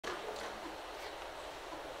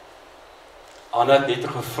Anna het net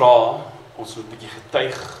gevra, ons moet 'n bietjie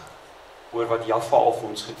getuig oor wat Jaffa al vir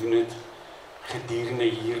ons gedoen het gedurende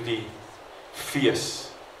hierdie fees.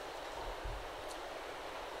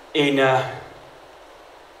 En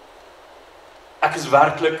ek is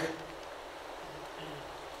werklik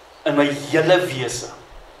in my hele wese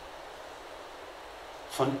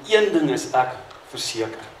van een ding is ek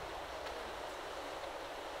verseker.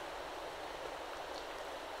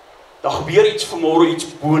 Daar gebeur iets vanmôre,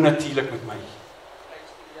 iets bonatuurlik met my.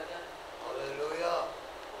 Halleluja.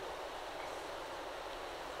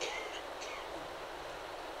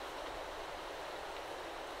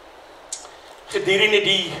 Gedurende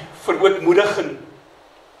die verootmoediging,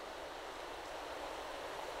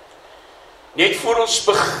 net voor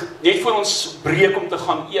ons breek om te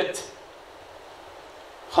gaan eet,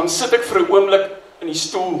 gaan sit ek vir 'n oomblik in die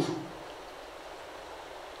stoel,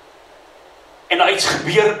 en daar iets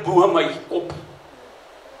gebeur bo my kop,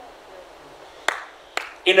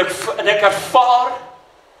 en ek ervaar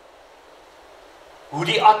hoe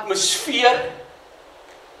die atmosfeer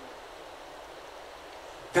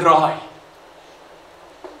draai.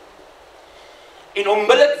 En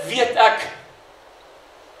onmiddellik weet ek,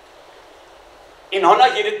 en Hanna,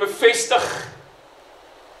 jy dit bevestig,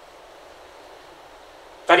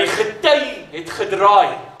 dat die gety het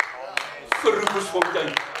gedraai vir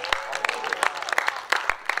Roepersfontein.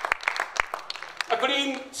 Ek wil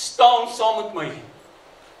hier staan saam met my.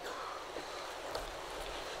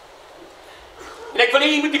 En ek wil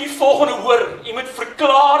jy moet die volgende hoor, jy moet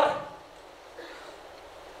verklaar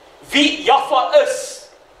wie Jaffa is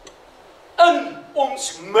in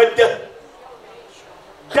ons midde.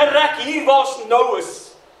 Direk hier waar ons nou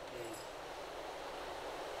is.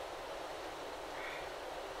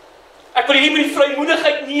 Ek wil hier met die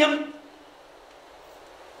vrymoedigheid neem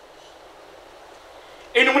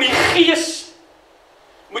en om in die gees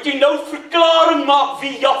moet jy nou verklaring maak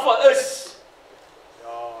wie Jaffa is.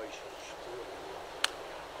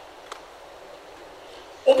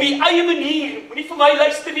 Op die eie manier, moenie vir my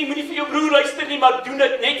luister nie, moenie vir jou broer luister nie, maar doen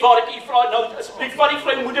dit net waar ek u vra nou, asseblief vat die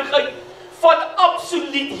vrymoedigheid, vat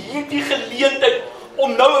absoluut hierdie geleentheid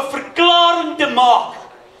om nou 'n verklaring te maak.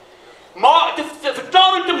 Maar 'n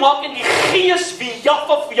verklaring te maak in die gees wie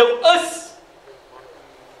Jaffa vir jou is.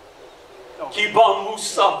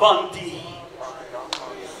 Kibamusa banti.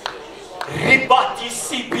 Ribati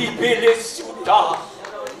sibibele suda.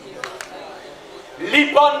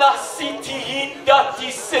 Libana siti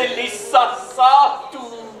hindati selisasatu.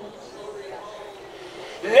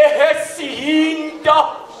 Lehesi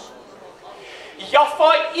hinda.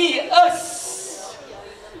 Jaffa, u is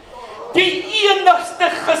die enigste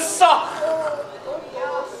gesag.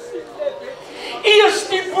 U is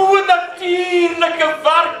die bonatuurlike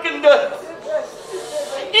werkende.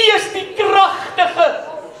 U is die kragtige.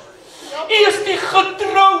 U is die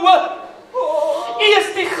getroue. U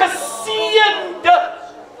is die geseënde.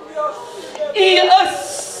 U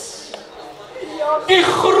is die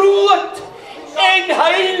groot en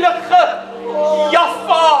heilige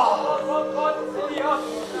Jaffa.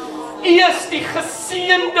 U is die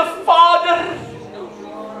geseënde Vader.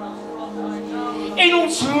 En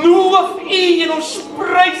ons loof u en ons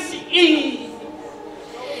prys u.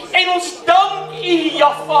 En ons dank u,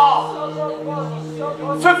 Jaffa,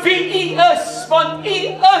 vir wie u is, want u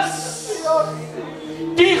is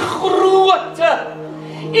die groote.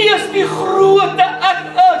 U is die groote ek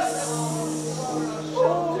is.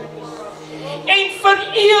 En vir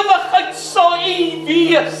ewigheid sal u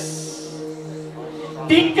wees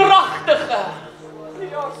die kragtige.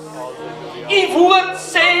 U woord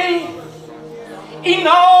sê, u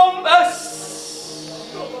naam is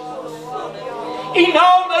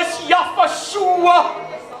Jaffa.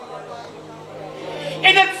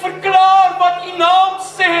 En ek verklaar wat u naam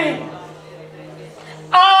sê.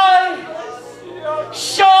 I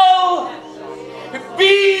shall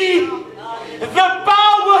be the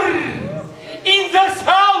power in this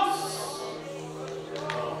house.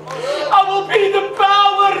 I will be the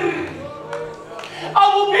power. I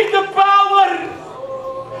will be the power.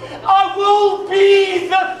 I will be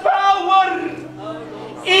the power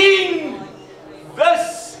in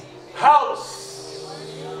this house.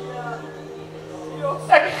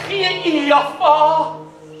 Ek gee u, Jaffa,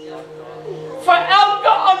 vir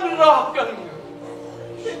elke aanraking.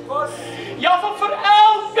 Jaffa, vir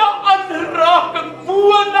elke aanraking,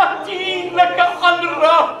 bonatuurlike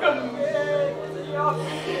aanraking.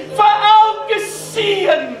 Vir elke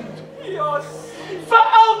seën. Vir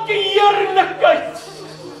elke heerlikheid.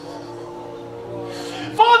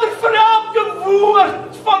 Vader, vir elke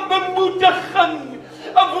woord van bemoediging,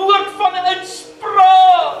 'n woord van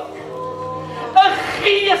inspraak, 'n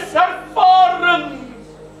geeservaring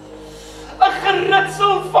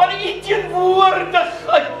gevoel van u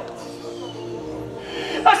teenwoordigheid.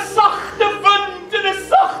 'n Sagte wind en 'n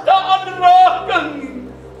sagte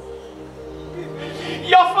aanraking.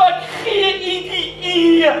 Jahwe, ek gee u die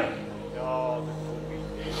eer.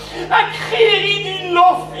 Ek gee u die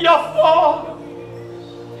lof, Jahwe.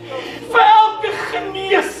 Vir elke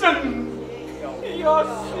genesing. Ja,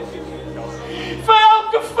 vir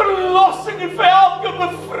elke verlossing en vir elke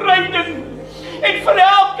bevryding. En vir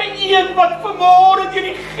elke een wat vanmôre deur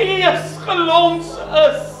die Gees gelons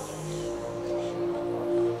is.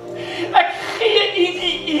 Ek gee u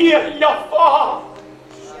die eer, Jahwe.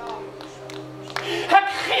 Ek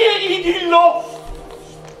gee u die lof.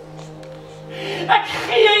 Ek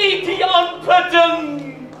gee u die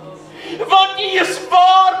aanbidding. Want u is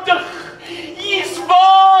waardig. U is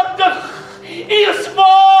waardig. U is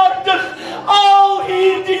waardig. Al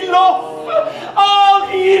hierdie lof. Al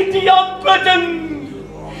hierdie aanbidding.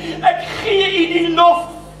 Ek gee u die lof,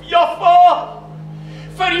 Jahwe,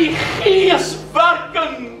 vir u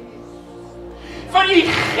geeswerking. Vir u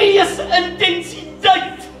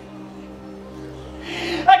geesintensiteit.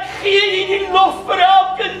 Ek gee u die lof vir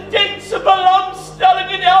elke intense belangstelling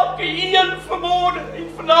in elke een vanmôre en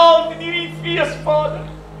vanaand in hierdie fees, Vader.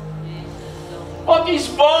 Want u is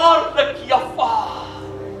waarlik, Jahwe.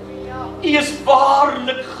 U is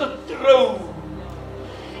waarlik getrou.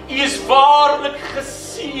 U is waarlik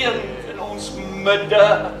geseënd in ons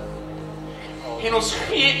midde. En ons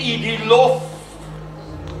gee u die lof.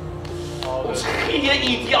 Ons gee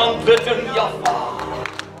u die aanbidding, Jahwe.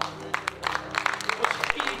 Ons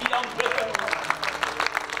gee u die aanbidding.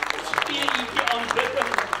 Ons gee u die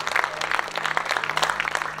aanbidding.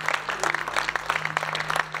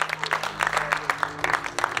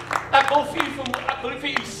 Ek wil vir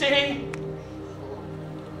u sê,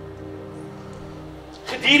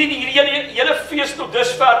 gedurende hierdie hele fees tot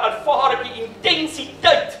dusver ervaar ek die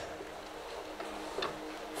intensiteit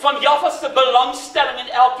van Jahwe se belangstelling in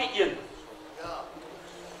elke een.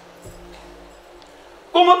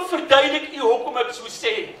 Kom ek verduidelik u hoekom ek so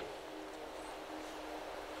sê.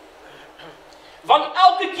 Want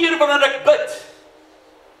elke keer wanneer ek bid,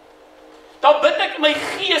 dan bid ek in my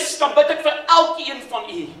gees, dan bid ek vir elkeen van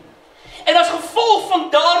u. En as gevolg van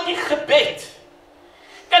daardie gebed,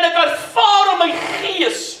 kan ek ervaar in my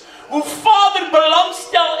gees, hoe Vader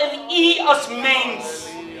belangstel in u as mens.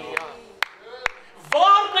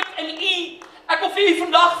 Waarlik in u, ek wil vir u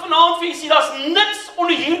vanaand vir u sê, daar's niks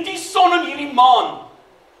onder hierdie son en hierdie maan,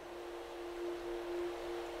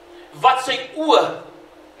 wat sy oë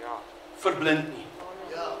verblind nie.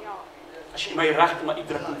 As jy my reg maar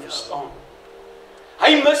uitdrukking verstaan.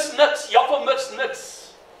 Hy mis niks, Jahwe mis niks.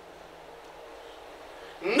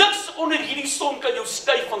 Niks onder hierdie son kan jou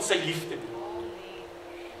skei van sy liefde nie.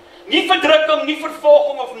 Nie verdrukking, nie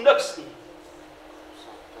vervolging of niks nie.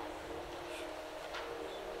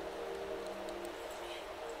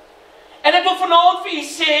 En ek wil vanaand vir u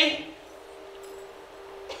sê,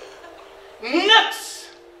 niks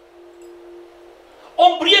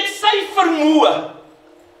ontbreek sy vermoë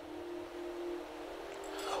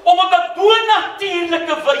om op 'n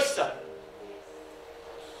bonatuurlike wyse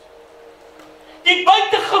die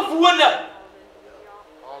buitengewone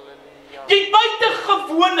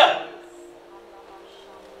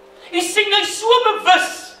jy sien hy so bewus.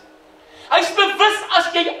 Hy's bewus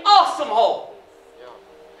as jy asemhaal.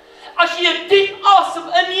 As jy 'n diep asem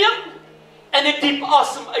inneem en 'n diep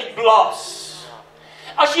asem uitblaas.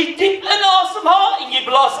 As jy diep inasemhaal en jy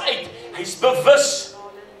blaas uit, hy's bewus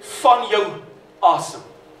van jou asem.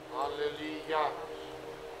 Halleluja.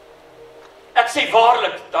 Ek sê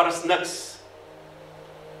waarlik, daar is niks.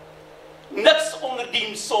 Niks onder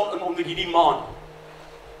die son en onder hierdie maan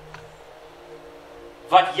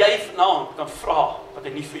wat jy vanaand kan vra, wat hy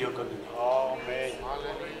nie vir jou kan doen nie. Amen.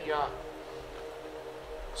 Halleluja.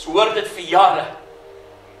 So hoor dit vir jare.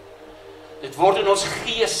 Dit word in ons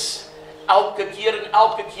gees elke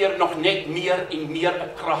keer nog net meer en meer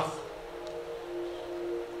 'n krag.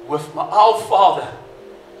 With my our Father,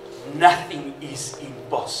 nothing is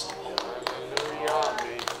impossible. Halleluja.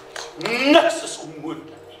 Niks is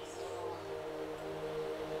onmoontlik.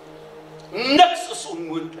 Niks is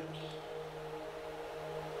onmoontlik.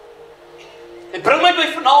 Dit bring my by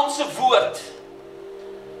vanaand se woord.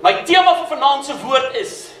 My tema vir vanaand se woord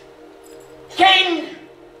is: ken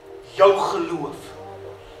jou geloof.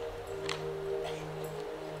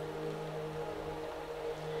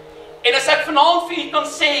 En as ek vanaand vir u kan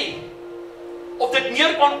sê, of dit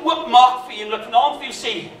meer kan oopmaak vir u, en ek vanaand vir u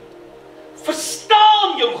sê,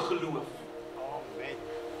 verstaan jou geloof. Amen.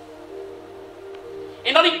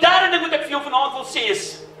 En dan die derde ding wat ek vir jou vanaand wil sê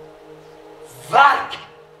is, werk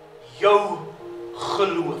jou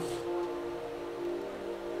geloof.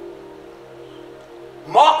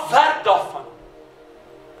 Maak werk daarvan.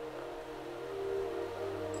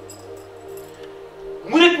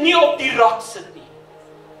 Moet dit nie op die rak sit nie.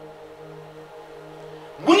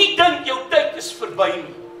 Moenie dink jou tyd is verby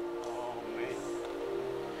nie.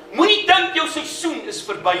 Moenie dink jou seisoen is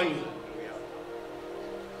verby nie.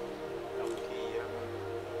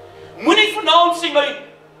 Moenie vanaand sê my,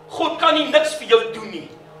 God kan nie niks vir jou doen nie.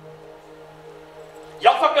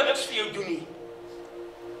 Jaffa kan niks vir jou doen nie.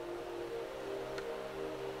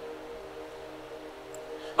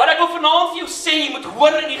 Wat ek wil vanaand vir jou sê, jy moet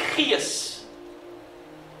hoor in die gees.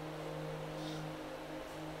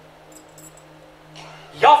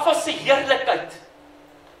 Jaffa se heerlikheid,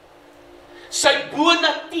 sy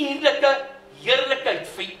bonatuurlike heerlikheid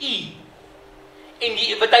vir u, en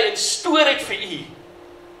die wat hy instoor het vir u,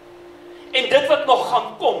 en dit wat nog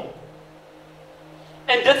gaan kom,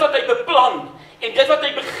 en dit wat hy beplan, en dit wat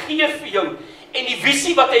hy begeer vir jou, en die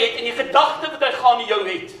visie wat hy het, en die gedagte wat hy gaan in jou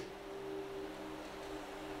het.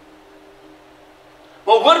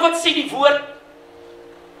 Maar hoor wat sê die woord.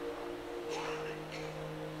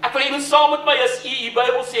 Ek wil even saam met my, as die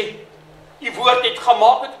Bybel sê, die woord het,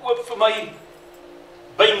 gemaak het oop vir my,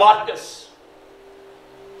 by Markus.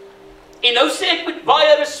 En nou sê ek met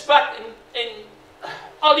baie respek, en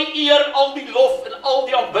al die eer, al die lof, en al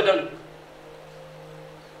die aanbidding.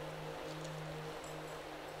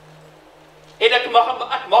 En ek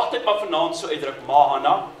mag dit maar vanaand so uitdruk, Ma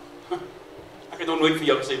Hanna. Ek het nog nooit vir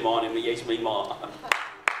jou gesê Ma nie, maar jy is my ma.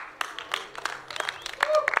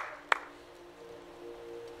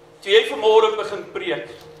 Toe jy vanmôre begin preek,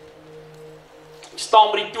 ek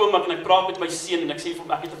staan by die toonbank en ek praat met my seun en ek sê vir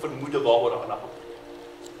hom, ek het 'n vermoede waaroor Hanna gaan preek.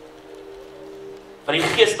 Want die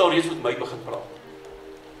Gees daar reeds met my begin praat.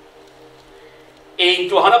 En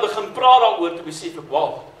toe Hanna begin praat daaroor, toe besef ek,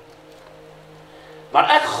 wow. Maar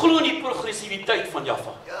ek glo in die progressiwiteit van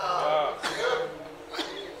Jaffa.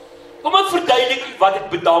 Kom ek verduidelik wat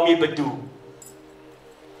ek daarmee bedoel.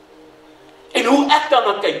 En hoe ek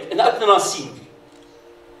daarna kyk en ek daarna sien.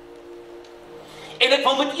 En ek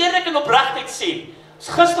wil met eerlik en opregtheid sê,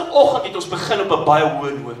 gisteroggend het ons begin op 'n baie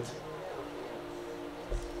hoë noot.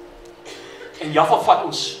 En Jaffa vat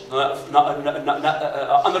ons na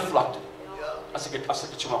 'n ander vlak toe. As ek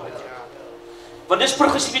dit so mag uitdruk. Want dis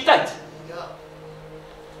progressiwiteit.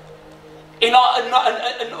 En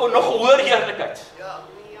nog hoër heerlikheid.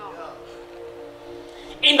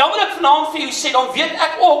 En dan wil ek vanaand vir jou sê, dan weet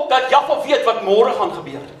ek ook dat Jaffa weet wat môre gaan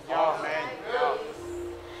gebeur.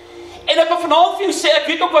 En ek wil vanaand vir jou sê, ek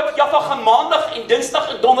weet ook wat Jaffa gaan maandag en dinsdag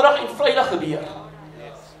en donderdag en vrydag gebeur.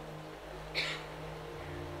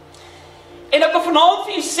 En ek wil vanaand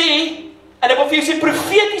vir jou sê, en ek wil vir jou sê,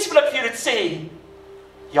 profeties wil ek vir jou dit sê,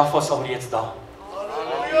 Jaffa is alreeds daar.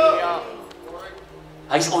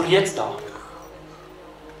 Hy is alreeds daar.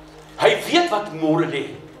 Hy weet wat môre lê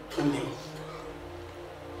in lê.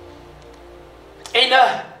 En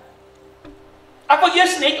ek wil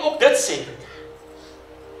eers net ook dit sê.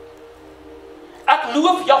 Ek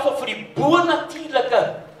loof Jaffa vir die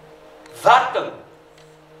bonatuurlike werking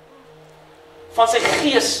van sy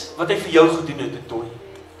gees wat hy vir jou gedoen het, Toy.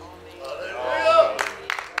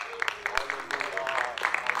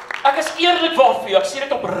 Ek is eerlik waar vir jou, ek sê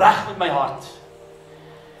dit opreg met my hart.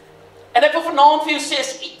 En ek wil vanaand vir jou sê,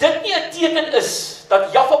 as dit nie 'n teken is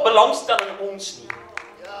dat Jaffa belangstel in ons nie.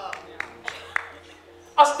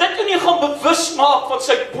 As dit jou nie gaan bewus maak van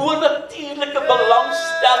sy bonatuurlike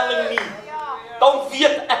belangstelling nie, dan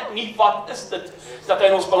weet ek nie wat is dit dat hy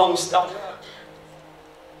in ons belangstel.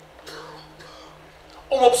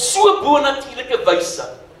 Om op so bonatuurlike wyse,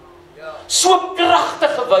 so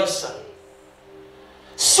kragtige wyse,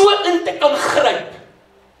 so in te kan gryp,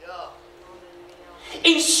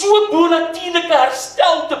 en so bonatuurlike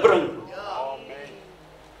herstel te bring.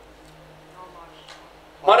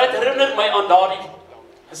 Maar dit herinner my aan daardie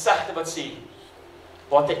gesegde wat sê,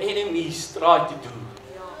 what the enemies try to do,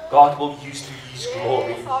 God will use to his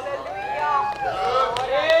glory.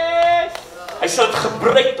 Hy sal dit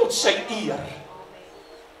gebruik tot sy eer.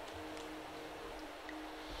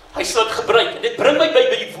 Hy sal dit gebruik, en dit bring my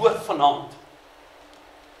by die woord vanaand.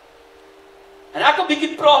 En ek wil 'n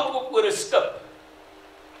bietjie praat ook oor 'n skip.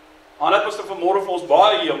 Hanna was vanmôre vir ons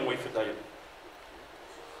baie mooi verduidelik.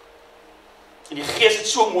 En die Gees het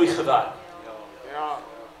so mooi gewerk.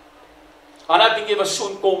 Hanna, ek dink jy was so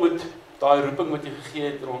kom met daai roeping wat jy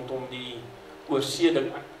gegee het rondom die oorsee ding.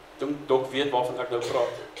 Ek dink Dok weet waarvan ek nou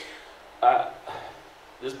praat.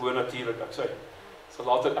 Dis bonatuurlik, ek sê.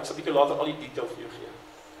 Ek sal bietjie later al die detail vir jou gee.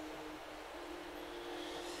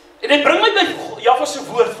 En dit bring my by Jaffa se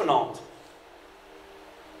woord vanaand.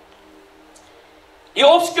 Die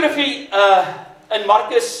opskrifie in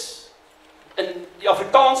Markus, in die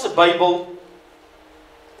Afrikaanse Bybel,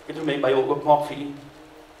 ek het my Bybel oopmaak vir u.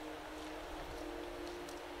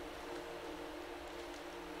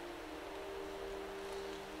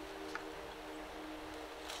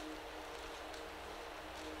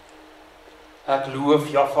 Ek loof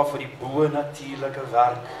Jaffa vir die bo-natuurlike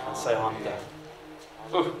werk in sy hande.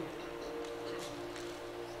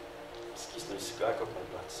 Ekskuus nou, ek op my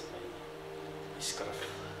bladsy, my skrif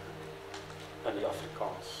in die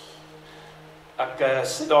Afrikaans. Ek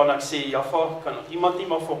sit daar en ek sê, Jaffa, kan iemand nie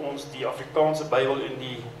maar vir ons die Afrikaanse Bybel en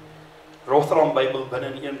die Roepersfontein Bybel binne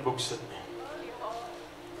in een boek sit nie.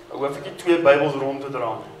 Nou hoef ek nie 2 Bybels rond te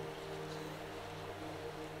dra nie.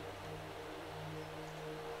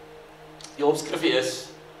 Die opskrifie is,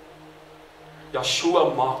 Joshua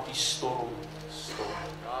maak die storm stil.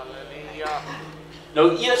 Halleluja. Nou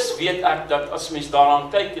eers weet ek dat as mens daaraan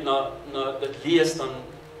kyk en na dit lees, dan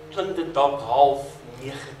klink dit dalk half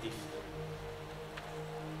negatief.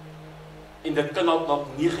 En dit kan dalk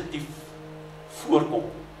negatief voorkom.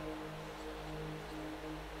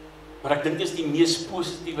 Maar ek dink dit is die mees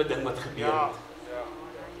positiewe ding wat gebeur het.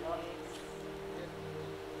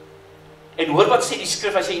 En hoor wat sê die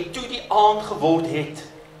skrif, hy sê, en toe die aand geword het,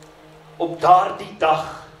 op daardie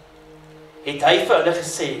dag, het hy vir hulle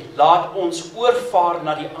gesê, laat ons oorvaar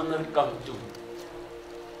na die ander kant toe.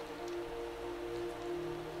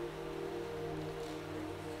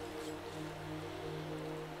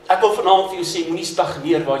 Ek wil vanaand vir jou sê, moenie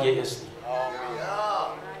stagneer waar jy is nie.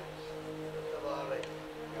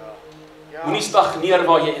 Moenie stagneer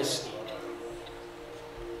waar jy is nie.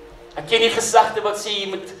 Ek ken die gesegde wat sê, jy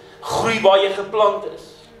moet groei waar jy geplant is.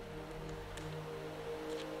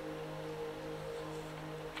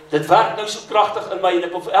 Dit werk nou so kragtig in my en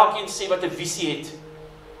ek wil vir elkeen sê wat 'n visie het.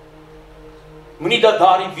 Moenie dat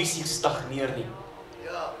daardie visie stagneer nie.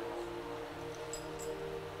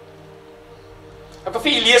 Ek wil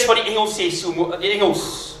vir julle lees wat die Engels sê, so die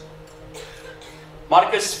Engels.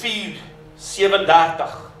 Markus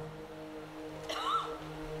 4:37.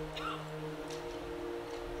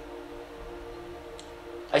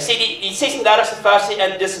 Hy sê die 36ste vers sê,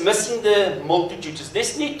 and dismissing the multitudes.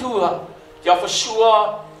 Dis nie toe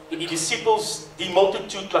Joshua en die disippels die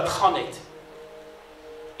multitude laat gaan het.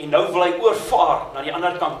 En nou wil hy oorvaar na die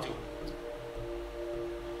ander kant toe.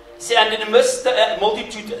 Sê, and in the midst of the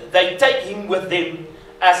multitude, they take him with them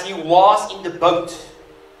as he was in the boat.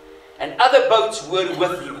 And other boats were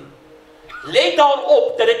with him. Let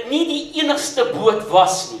daarop dat dit nie die enigste boot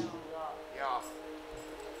was nie.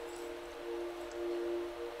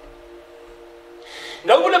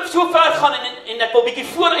 Nou wil ek so ver gaan en ek wil 'n bietjie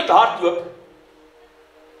vooruit hardloop.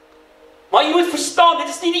 Maar jy moet verstaan, dit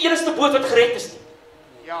is nie die enigste boot wat gered is nie.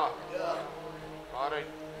 Ja. Waarheid.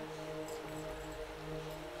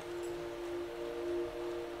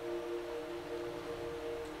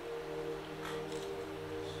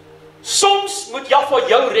 Soms moet Jaffa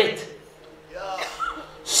jou red. Ja.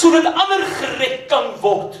 Sodat ander gered kan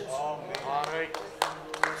word. Waarheid.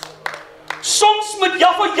 Soms moet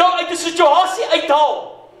Jaffa jou uit 'n situasie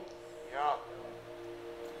uithaal. Ja.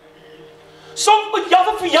 Soms moet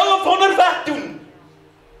Jaffa vir jou 'n wonderwerk doen.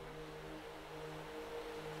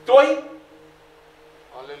 Toe.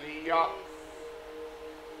 Halleluja.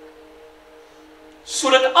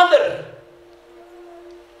 Sodat ander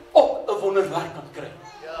ook 'n wonderwerk kan kry.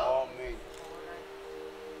 Ja. Amen.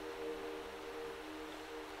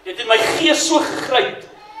 Dit het my gees so gegryp.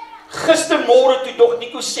 Gistermôre toe dog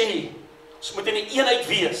Nico sê, ons moet in 'n eenheid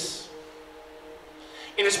wees.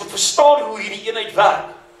 En ons moet verstaan hoe hierdie eenheid werk.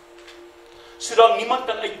 Sodat niemand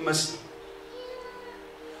kan uitmis nie.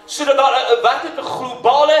 Sodat daar 'n werklike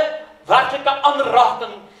globale, werklike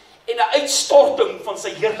aanraking en 'n uitstorting van sy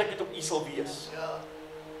heerlikheid op U sal wees. Ja.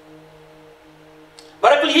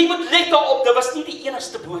 Maar ek wil jy moet let daarop, dit was nie die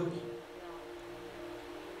enigste boot nie.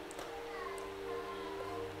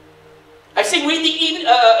 Hy sê, when the evening,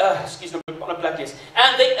 excuse me, op 'n plek is,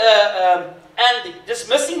 and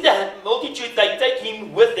dismissing the multitude, they take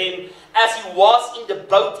him with them as he was in the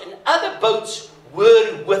boat, and other boats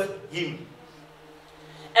were with him.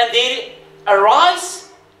 And there arose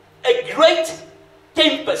a great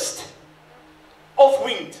tempest of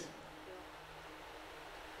wind.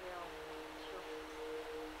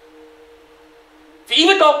 Vir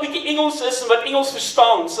iemand wat 'n bietjie Engels is en wat Engels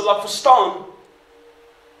verstaan, sal ek verstaan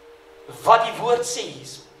wat die woord sê hier.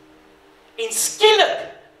 En skielik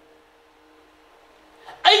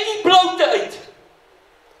uit die bloute uit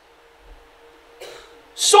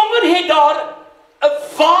sommer het daar 'n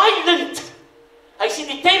violent, hy sê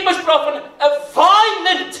die tempest praat van 'n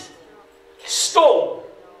violent storm.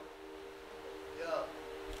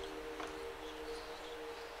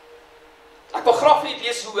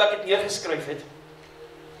 hoe ek dit neergeskryf het.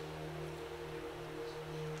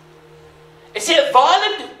 Hy sê, a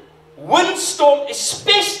violent windstorm,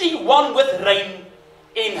 especially one with rain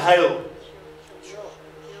and hail.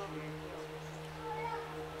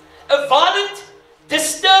 A violent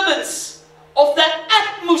disturbance of the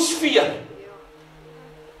atmosphere.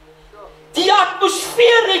 Die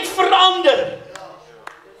atmosfeer het verander.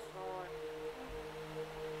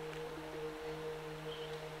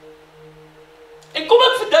 En kom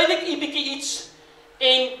ek verduidelik 'n bietjie iets,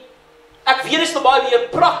 en ek weet is nou baie weer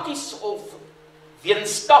prakties of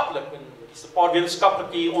wetenskaplik, en dis 'n paar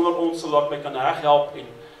wetenskaplike hier onder ons sal laat my kan reghelp, en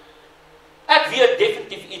ek weet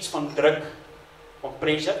definitief iets van druk, van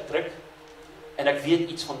pressure, druk, en ek weet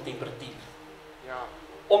iets van temperatuur. Ja.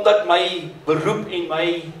 Omdat my beroep en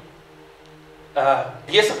my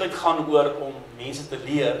besigheid gaan oor om mense te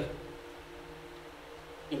leer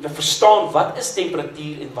en te verstaan wat is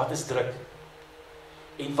temperatuur en wat is druk.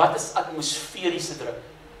 En wat is atmosferiese druk?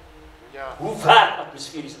 Ja. Hoe werk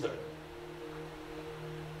atmosferiese druk?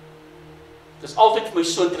 Dit is altyd vir my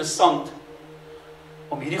so interessant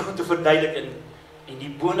om hierdie goed te verduidelik en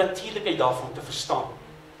die bonatuurlikheid daarvan te verstaan.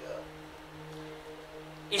 Ja.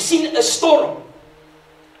 Jy sien 'n storm.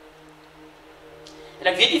 En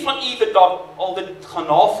ek weet nie van u wat daar al dit gaan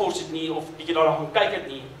navors het nie, of bietjie daar gaan kyk het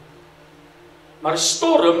nie. Maar 'n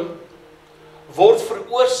storm word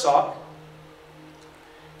veroorsaak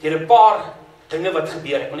deur 'n paar dinge wat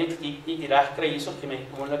gebeur. Ek wil net nie reg kry hierso vir my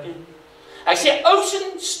moontlik nie. Hy sê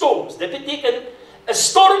ocean storms. Dit beteken 'n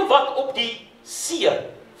storm wat op die see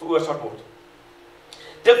veroorsaak word.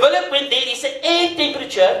 Develop when there is an air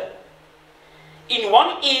temperature in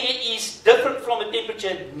one area is different from the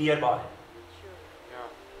temperature nearby.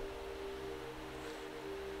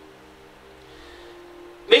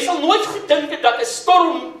 Mens sal nooit gedink het dat 'n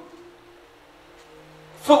storm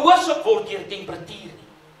veroorsaak word deur temperatuur nie.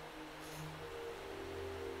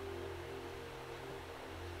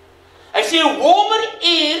 Hy sê warmer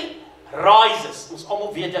air rises. Ons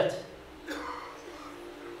almal weet dit.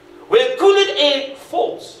 Where cooler air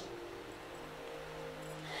falls.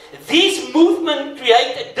 These movements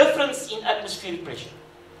create a difference in atmospheric pressure.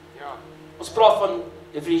 Ja. Ons praat van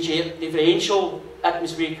differential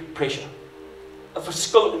atmospheric pressure. 'n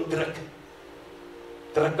verskil in druk.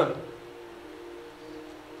 Drukking.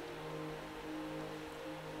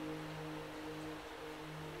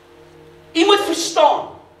 U moet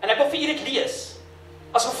verstaan, en ek wil vir u dit lees,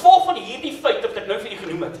 as gevolg van hierdie feit wat ek nou vir u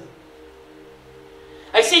genoem het.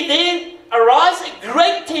 Hy sê, there arise a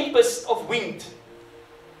great tempest of wind,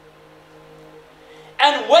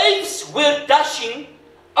 and waves were dashing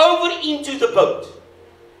over into the boat.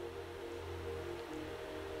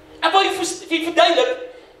 Ek wil jy verduidelik,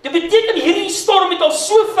 dit beteken hierdie storm het al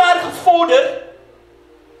so ver gevorder,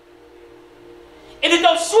 en het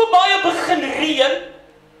al so baie begin reën,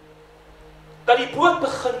 dat die boot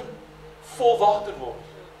begin vol water word.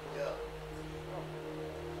 Ja.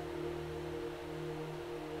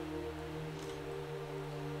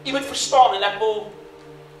 Jy moet verstaan, en ek wil,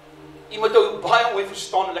 jy moet nou baie mooi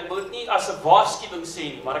verstaan, en ek wil dit nie as 'n waarskuwing sê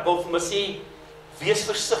nie, maar ek wil vir my sê, wees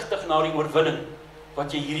versigtig na die oorwinning,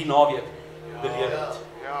 wat jy hierdie naweek beleef het.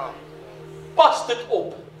 Ja. Pas dit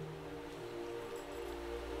op.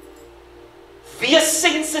 Wees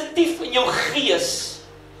sensitief in jou gees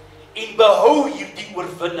en behou hierdie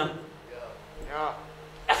oorwinning. Ja.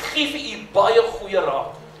 Ek gee vir u baie goeie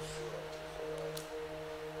raad.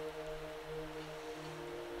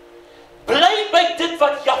 Bly by dit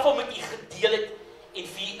wat Jaffa met u gedeel het en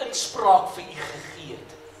vir u inspraak vir u gegee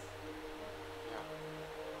het.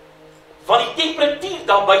 Want die temperatuur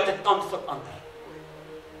daar buite kan verander.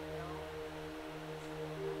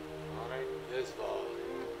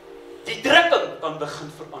 Die drukking kan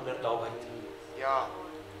begin verander daar buite. Ja.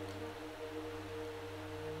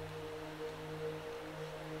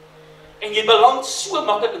 En jy beland so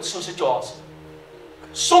maklik in so 'n situasie.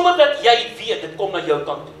 Sonder dat jy weet, dit kom na jou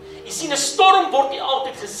kant toe. Jy sien, 'n storm word nie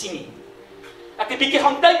altyd gesien nie. Ek het 'n bietjie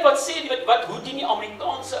gaan kyk wat sê die wat hoe doen die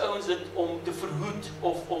Amerikaanse ouens dit om te verhoed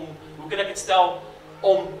of om, hoe kan ek dit stel,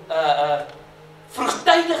 om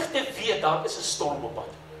vroegtydig te weet daar is 'n storm op pad.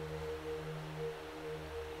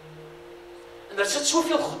 En daar sit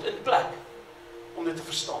soveel goed in plek om dit te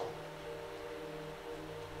verstaan.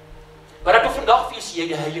 Maar ek wil vandag vir jy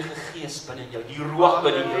die Heilige Gees binne jou, die Ruach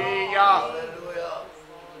binne jou. Halleluja.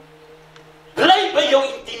 Bly by jou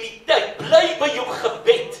intimiteit, bly by jou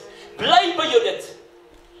gebed, bly by jou dit.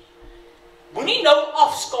 Moenie nou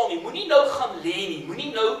afskaal nie, moenie nou gaan lê nie,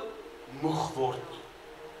 moenie nou moeg word nie.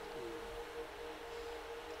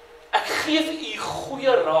 Ek gee vir u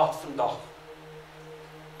goeie raad vandag.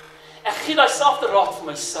 Ek gee daai selfde raad vir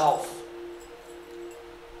myself.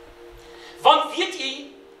 Want weet jy,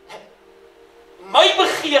 my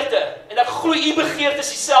begeerte, en ek glo u begeerte is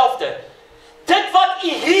dieselfde, dit wat u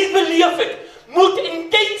hier beleef het, moet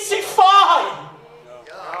intensify.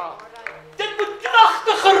 Dit moet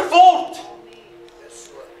kragtiger word.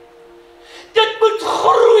 Dit moet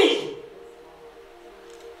groei.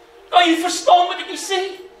 Kan jy verstaan wat ek sê?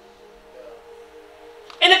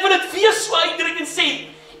 En ek wil dit weer so uitdruk en sê,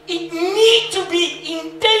 it need to be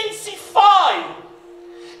intensified.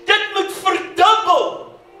 Dit moet verdubbel.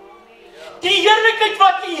 Die heerlikheid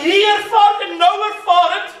wat jy hier ervaar en nou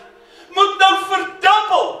ervaar het, moet nou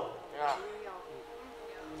verdubbel.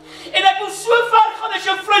 En ek wil so ver gaan as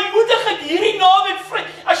jou vrymoedigheid hierdie naweek vry,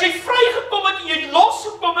 as jy vrygekom het en jy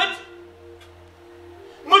losgekom het,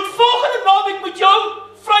 moet volgende naweek met jou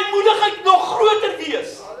vrymoedigheid nog groter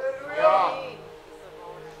wees.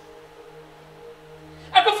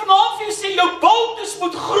 Ek wil vanaand vir jou sê, jou boldness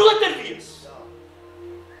moet groter wees.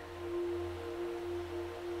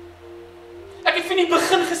 Ek het van die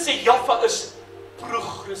begin gesê, Jaffa is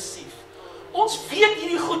progressief. Ons weet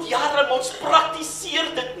hierdie goed jare, maar ons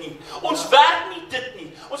praktiseer dit nie. Ons werk nie dit nie.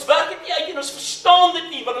 Ons werk dit nie uit en ons verstaan dit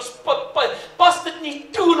nie, want ons pas dit nie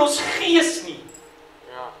toe in ons gees nie.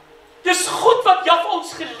 Dis goed wat Jaffa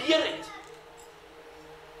ons geleer het.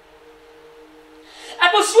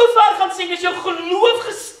 Ek wil so ver gaan sê, as jou geloof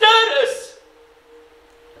gestir is,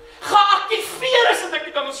 geactiveer is, as ek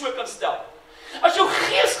dit dan so kan stel. As jou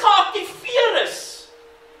gees geactiveer is,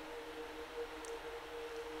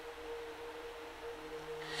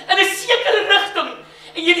 in 'n sekere rigting,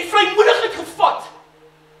 en jy die vrymoedigheid gevat,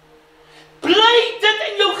 bly dit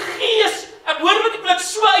in jou gees, ek hoor wat ek wil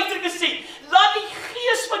so uitdruk en sê, laat die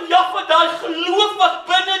gees van Jaffa, daai geloof wat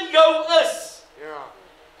binne in jou is,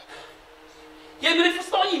 jy moet dit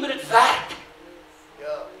verstaan, jy moet dit werk.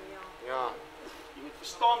 Jy moet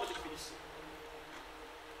verstaan wat ek vir jy sê.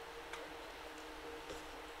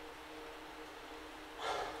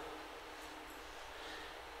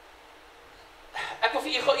 Ek wil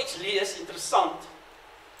vir jy gou iets lees, interessant.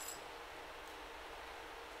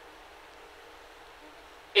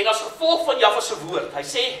 En as gevolg van Jaffa se woord, hy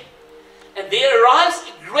sê, and there arose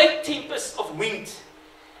a great tempest of wind,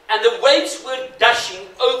 and the waves were dashing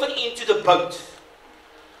over into the boat,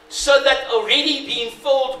 so that already being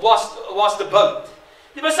filled was the boat.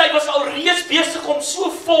 Dit was, hy was alreeds besig om so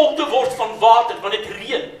vol te word van water, want het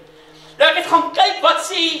reën. Nou ek het gaan kyk, wat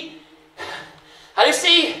sê, hy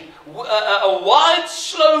sê, a wild,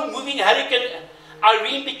 slow-moving hurricane,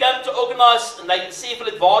 Irene began to organize, en hy sê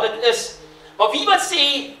vir dit waar dit is. Maar wie wat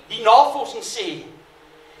sê, die navorsing sê,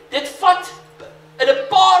 dit vat in 'n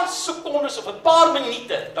paar sekondes of 'n paar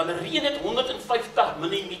minute, dan reën dit 150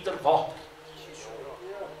 mm water.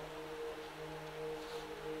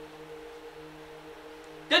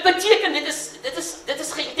 Dit beteken, dit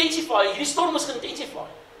is geïntensify, hierdie storm is geïntensify.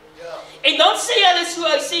 En dan sê hulle so,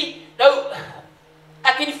 hy sê, nou,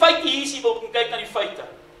 ek het die feite hier wil kyk na die feite.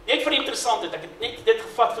 Net vir die interessantheid, ek het net dit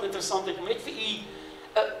gevat vir interessantheid, om net vir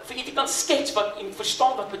u te kan skets wat u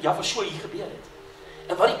verstaan wat met Jaffa so hier gebeur het.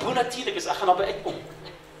 En wat die bonatuurlik is, ek gaan daarby uitkom.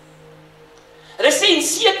 Hulle sê in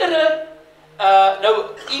sekere,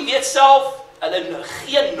 nou, u weet self, hulle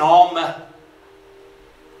geen name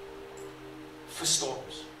vir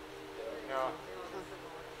storms.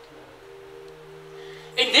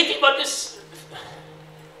 En weet jy wat is,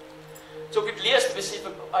 so ek het lees, besef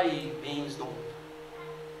ek, ai, mensdom,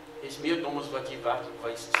 is meer dom as wat jy werklik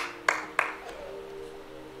wys is.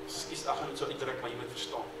 Skus, ek gaan dit so uitdruk, maar jy moet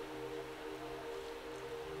verstaan.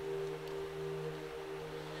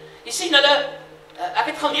 Jy sien, hulle, ek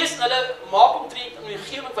het gaan lees, en hulle maak omtrent in die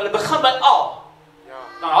omgewing, hulle begin by A,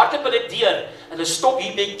 dan hardloop hulle deur, en hulle stop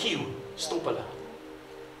hier by Q, stop hulle,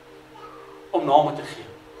 om name te gee.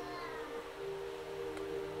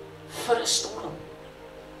 Vir 'n storm.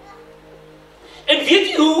 En weet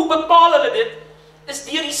jy hoe bepaal hulle dit? Is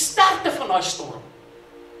deur die sterkte van daai storm.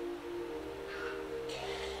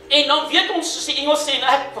 En dan weet ons, soos die Engels sê, 'n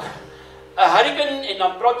hurricane, en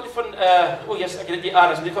dan praat hulle van, yes, ek het dit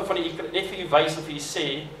hier, is net vir u wys en vir u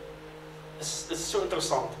sê, is so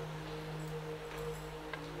interessant.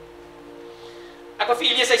 Ek wil vir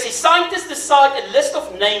u lees, hy sê, scientists decide a list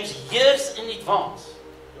of names years in advance.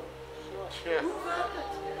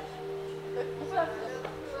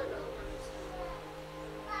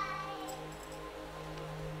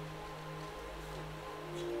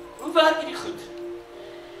 Hoe werk hierdie goed?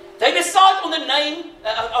 They decide on the name,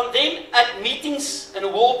 on them at meetings in a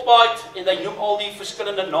worldwide, en they noem al die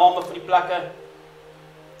verskillende name vir die plekke.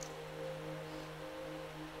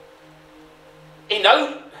 En nou,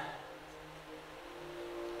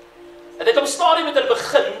 En dit op stadium met hulle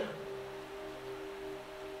begin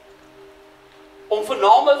om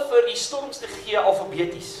name vir die storms te gee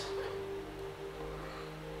alfabeties.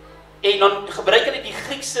 En dan gebruik hulle die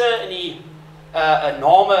Griekse en die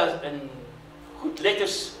name in goed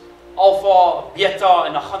letters, alfa, beta,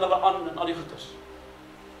 en dan gaan hulle aan en al die goeders.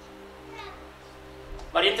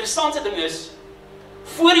 Maar die interessante ding is,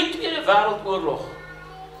 voor die Tweede Wêreldoorlog,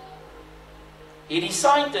 het die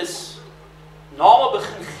scientists name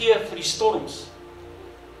begin gee vir die storms,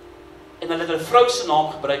 en hulle het hulle vrou se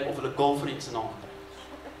naam gebruik, of hulle girlfriend se naam gebruik.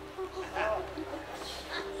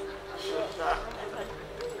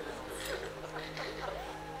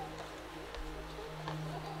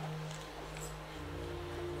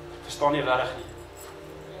 Ek verstaan nie regtig nie.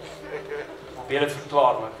 Ek probeer dit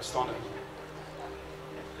verklaar, maar ek verstaan dit nie.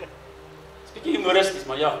 Dit is 'n bietjie humoristies,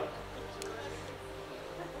 maar ja.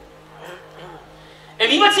 En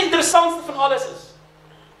wie wat die interessantste van alles is?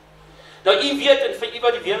 Nou, u weet, en vir u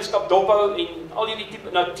wat die wetenskap dophou, en al die tipe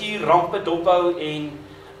natuurrampe dophou, en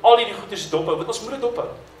al die goeders dophou, want ons moet dit dophou.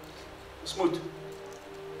 Ons moet.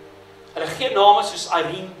 Hulle gee name soos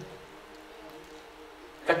Irene,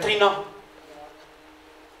 Katrina.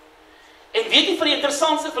 En weet jy van die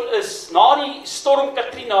interessantste van is, na die storm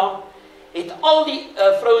Katrina, het al die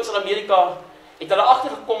vrouens in Amerika, het hulle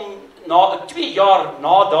agtergekom, na 2 jaar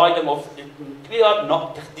na daai ding, of 2 jaar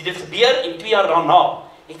na, dit gebeur, en 2 jaar daarna,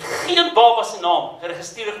 het geen baba se naam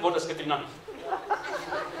geregistreer geword as Katrina nie.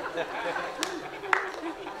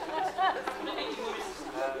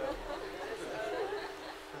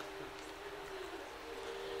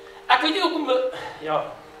 Ek weet nie hoekom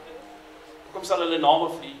sal hulle name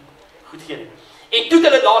vir die goed gee nie. En toe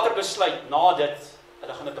het hulle later besluit, na dit,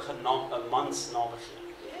 hulle gaan dit begin 'n mans name gee.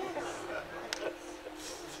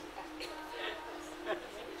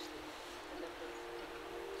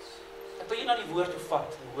 Ek wil jy na die woord toe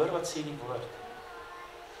vat, en hoor wat sê die woord.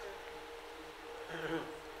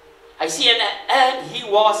 Hy sê, and he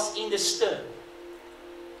was in the stern.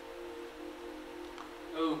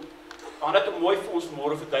 Nou, gaan dit mooi vir ons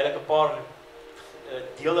vanmôre verduidelik 'n paar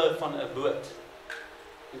dele van 'n boot.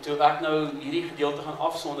 En toe ek nou hierdie gedeelte gaan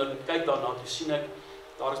afsonder en kyk daarna, toe sien ek,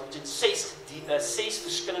 daar is omtrent 6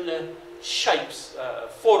 verskillende shapes,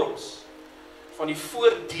 vorms, van die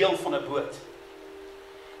voordeel van 'n boot.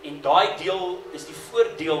 En daai deel is die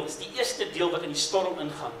voordeel, is die eerste deel wat in die storm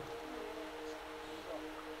ingaan.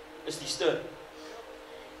 Is die stern.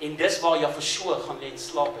 En dis waar Jafashua gaan lê en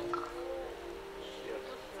slaap het.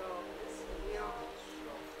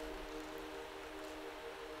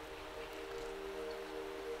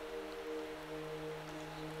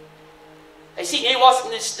 Hy sê, he was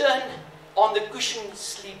in the stern on the cushion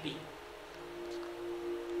sleeping.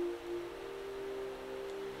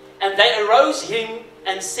 And they arose him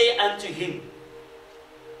and say unto him,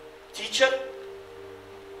 Teacher,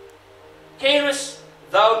 carest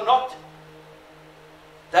thou not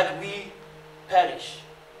that we perish?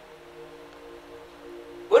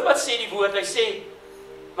 Hoor wat sê die woord, hy sê,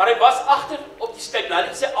 maar hy was agter op die skei, nou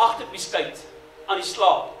hy sê agter op die skei, aan die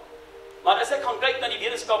slaap. Maar as ek gaan kyk na die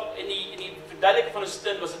wetenskap en die verduideliking van 'n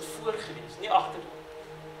stern, was dit voor gewees, nie agter.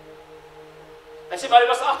 Hy sê, maar hy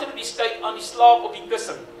was agter op die skei, aan die slaap op die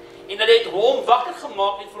kussing. En hulle het hom wakker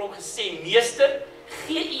gemaak en vir hom gesê, Meester,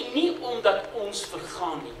 gee u nie omdat ons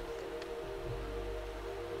vergaan nie.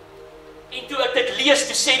 En toe ek dit lees,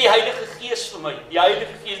 toe sê die Heilige Gees vir my, die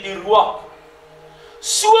Heilige Gees, die Ruach,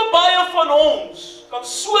 so baie van ons kan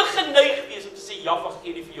so geneig wees om te sê, Jaffa,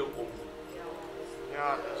 gee nie vir jou kom.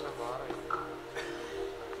 Ja, dit is 'n waarheid.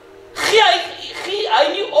 Gee hy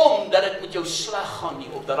nie om dat dit met jou sleg gaan nie,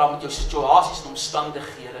 of dat daar met jou situasies en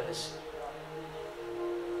omstandighede is.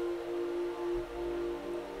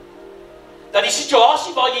 Dat die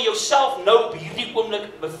situasie waar jy jouself nou op hierdie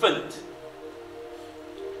oomblik bevind,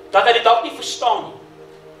 dat hy dit dalk nie verstaan nie.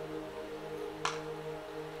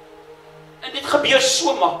 En dit gebeur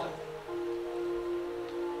so maklik.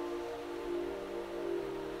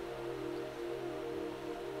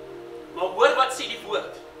 Maar hoor wat sê die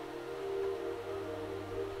woord.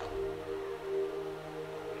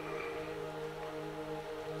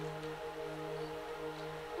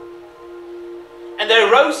 And they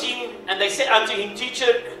arose him, and they said unto him,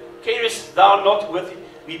 Teacher, carest thou not with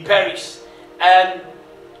we perish? And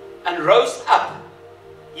rose up.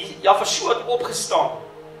 Jafashua het opgestaan.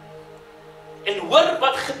 En hoor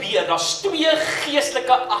wat gebeur, daar's 2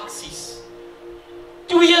 geestelike aksies.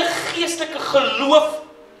 2 geestelike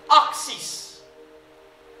geloofaksies.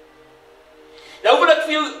 Nou wil ek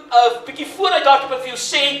vir jou 'n bietjie vooruit hardop vir jou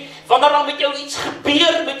sê, wanneer dan met jou iets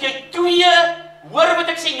gebeur, met jy 2, hoor wat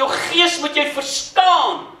ek sê, in jou gees moet jy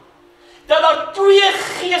verstaan, dat daar twee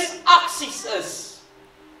geesaksies is.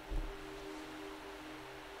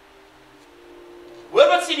 Hoor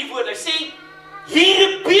wat sê die woord, hy sê, he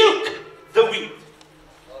rebuked the wind.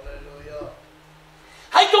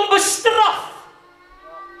 Hy het hom bestraf.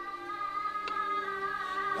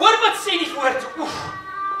 Hoor wat sê die woord,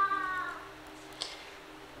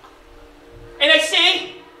 En hy sê,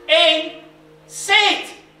 and said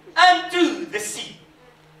unto the sea.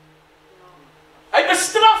 Hy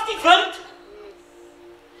bestraf die wind,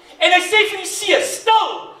 en hy sê vir die see,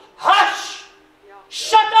 stil, hush,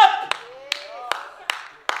 shut up,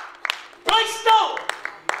 bly stil,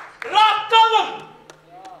 raak kalm.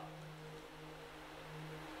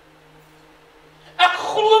 Ek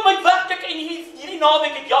glo my werklik, en hierdie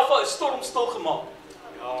naweek het Jaffa 'n storm stil gemaak.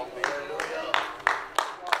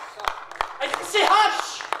 Hy het gesê,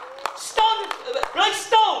 hush, staan, bly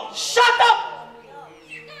stil, shut up.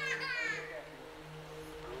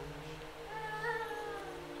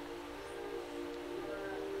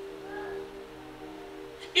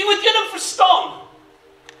 Jy moet een ding verstaan.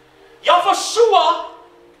 Jaffa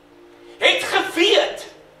het geweet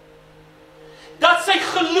dat sy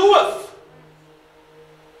geloof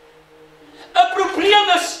 'n probleem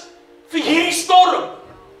is vir hierdie storm.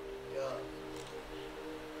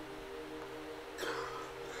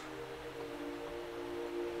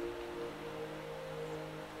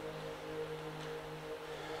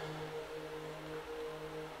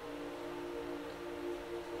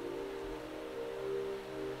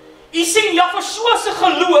 Jy sien, Jaffa se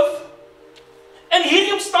geloof in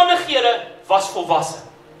hierdie omstandighede was volwasse.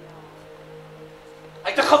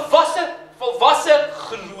 Hy het 'n volwasse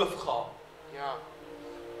geloof gehad. Ja.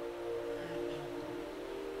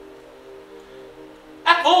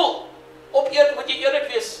 Ek wil moet jy eerlik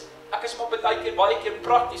wees, ek is maar baie keer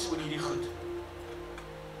prakties oor hierdie goed.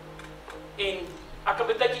 En ek kan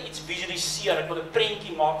baie keer iets visualiseer, ek wil 'n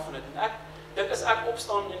prentjie maak van dit. En ek dink as ek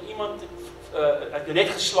opstaan en iemand ek het net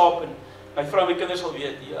geslaap en my vrou en my kinders sal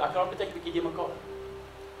weet, ek raak baie keer 'n bietjie de mekaar.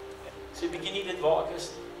 Sê bietjie nie dit waar ek is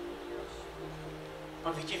nie.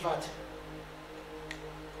 Maar weet jy wat?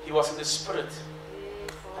 He was in the spirit.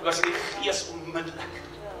 Hy was in die gees onmiddellik.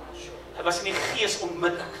 Hy was in die gees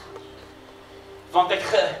onmiddellik. Want hy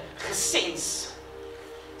het gesens.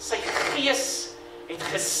 Sy gees het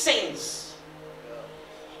gesens.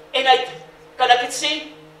 En hy het, kan ek dit sê,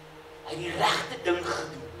 hy het die regte ding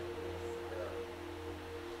gedoen.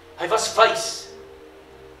 Hy was wys.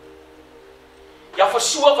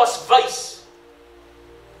 Jaffa was wys.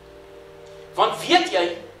 Want weet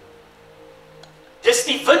jy, dis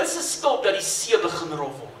die wind se skuld dat die see begin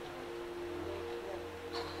rof word.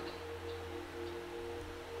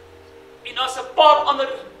 En daar's 'n paar ander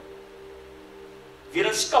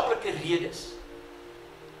wetenskaplike redes.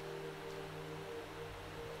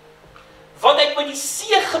 Want hy het met die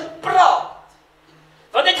see gepraat.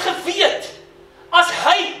 Want hy het geweet, as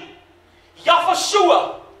hy, Jaffa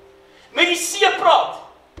met die see praat,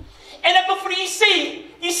 en ek wil vir julle sê,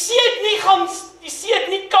 die see het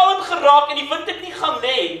nie kalm geraak en die wind het nie gaan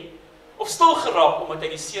lê of stil geraak omdat hy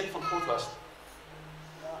die seun van God was.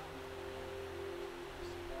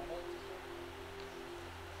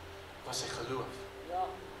 Was sy geloof.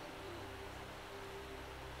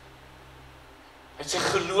 Hy het sy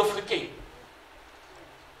geloof geken.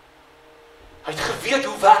 Hy het geweet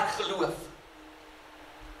hoe werk geloof.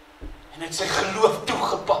 En hy het sy geloof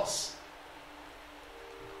toegepas.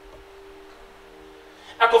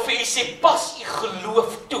 Ek wil vir u sê, pas u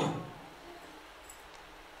geloof toe.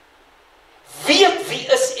 Weet wie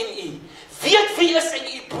is in u. Weet wie is in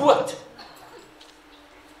u boot.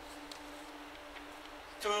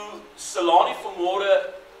 Toe Selani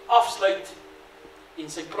vanmôre afsluit en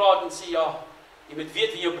sy praat en sê, ja, jy moet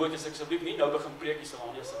weet wie jou boot is, ek asseblief nie nou begin preek,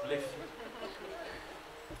 Selani, asseblief.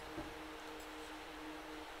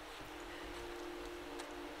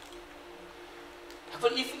 Ek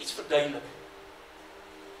wil u vir iets verduidelik.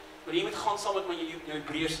 Maar jy moet gaan saam met my jou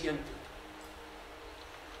Hebreërs 1 toe.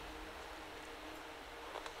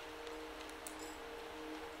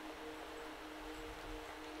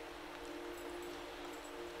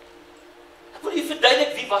 Ek wil u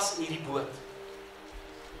verduidelik wie was in hierdie boot.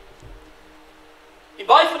 En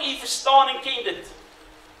baie van u verstaan en ken dit.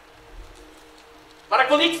 Maar ek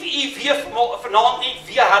wil net vir u weer vanaand net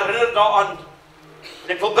weer herinner daaraan. En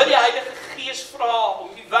ek wil bid die Heilige Gees vra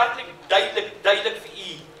om u werklik duidelik vir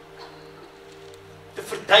u te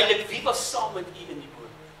verduidelik wie was saam met u in die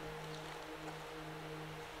boot.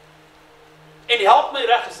 En help my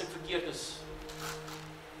reg as ek verkeerd is.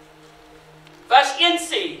 Vers 1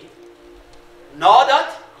 sê,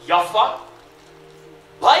 nadat Jaffa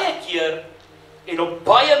baie keer en op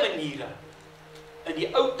baie maniere in die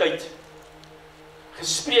ou tyd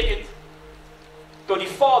gespreek het tot die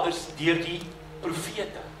vaders deur die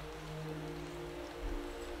profete.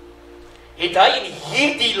 Het hy in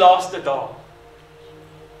hierdie laaste dae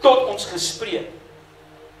tot ons gespreek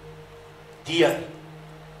deur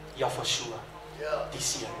Jafashua, die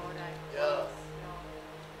seun.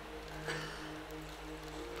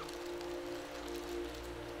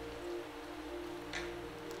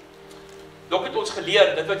 Dok het ons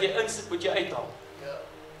geleer, dit wat jy insit, moet jy uithaal.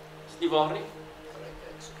 Is dit nie waar nie?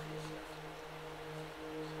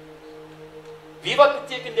 Wie wat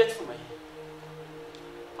beteken dit vir my?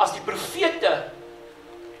 As die profete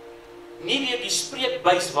nie weer die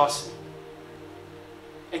spreekbuis was nie,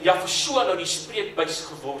 en Jafashua nou die spreekbuis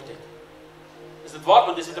geword het. Is dit waar,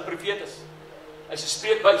 want dis het 'n profeet is. Hy is 'n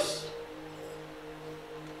spreekbuis.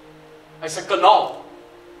 Hy is 'n kanaal.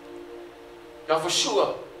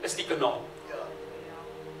 Jafashua is die kanaal.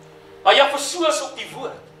 Maar Jafashua is ook die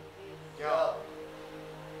woord.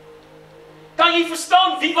 Kan jy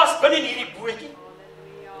verstaan wie was binne in hierdie bootjie?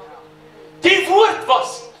 Die woord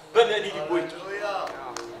was binne in hierdie bootjie.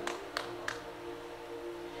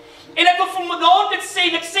 En ek wil vanaand dit sê,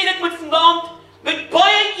 en ek sê dit met vanaand, met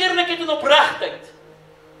baie eerlikheid en opregtheid.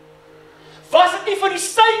 Was dit nie van die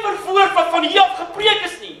suiwer woord wat van hier af gepreek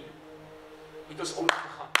is nie, het ons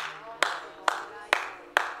omgegaan.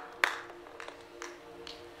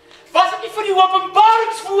 Was dit nie van die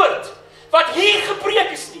openbaringswoord wat hier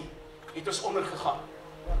gepreek is nie, het ons ondergegaan.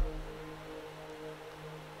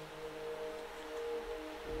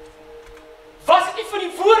 Was dit nie van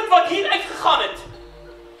die woord wat hier uitgegaan het,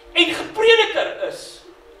 en geprediker is.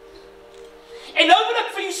 En nou wil ek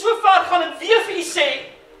vir jy so ver gaan en weer vir jy sê,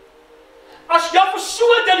 as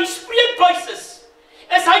Jafashua dan die spreekbuis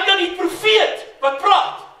is hy dan die profeet wat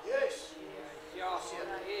praat.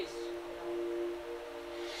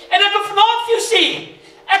 En ek wil vanaand vir jou sê,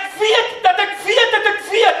 ek weet dat ek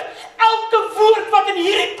weet, elke woord wat in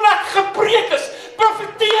hierdie plek gepreek is,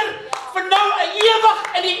 profeteer vir nou 'n ewig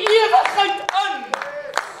in die ewigheid in.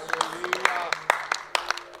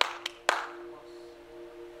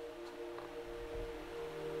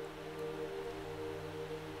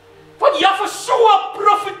 Want Jafashua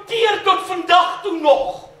profeteer tot vandag toe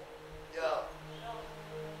nog.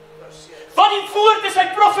 Wat die woord is, hy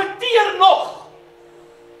profeteer nog.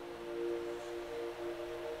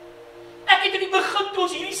 Ek het in die begin toe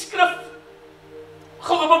ons hierdie skrif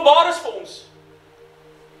geopenbaar is vir ons.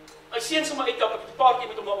 My seun sê my uitstap, ek het 'n paar keer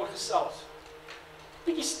met hom daaroor gesels.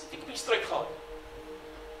 Bietjie stryd gehad.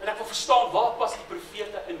 En ek wil verstaan waar pas die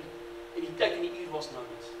profete in die tyd en die uur was nou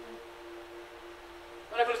is.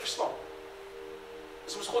 Maar ek wil dit verstaan.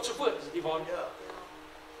 Dis ons God se woord, is dit nie waar nie?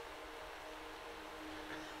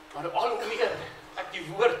 Maar al hoe meer ek die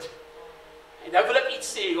woord, en nou wil ek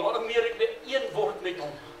iets sê, al hoe meer ek een word met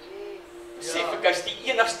hom. Besef ek, hy is die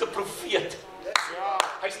enigste profeet.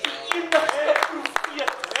 Hy is die enigste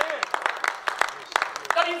profeet.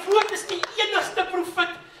 Dat die woord is die enigste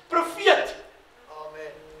profeet.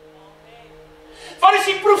 Amen. Wat is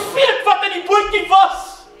die profeet wat in die bootjie was?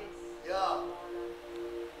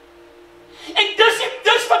 En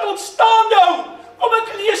dis wat ontstaan nou. Kom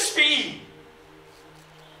ek lees vir u.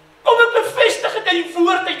 Kom ek bevestig het in die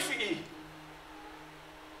woord uit vir u.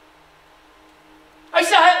 Hy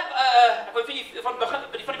sê, ek wil vir u van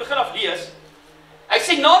die begin af lees. Hy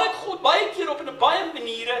sê, nadat God baie keer op 'n baie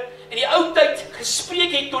maniere in die ou tyd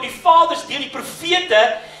gespreek het tot die vaders deur die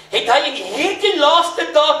profete, het hy in hierdie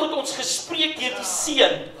laaste dae tot ons gespreek deur die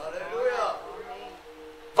seun.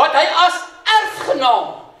 Wat hy as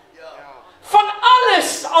erfgenaam van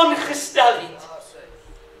alles aangestel het.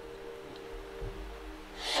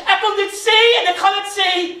 Ek wil dit sê en ek gaan dit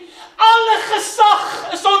sê, alle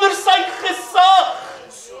gesag is onder sy gesag.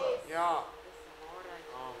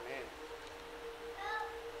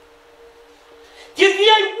 Deur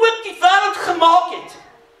wie hy ook die wêreld gemaak het.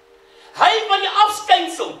 Hy wat die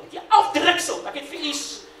afskynsel, die afdruksel, ek het vir u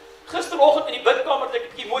gisteroggend in die bidkamer dat ek 'n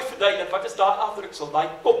bietjie mooi verduidelik, wat is daai afdruksel, daai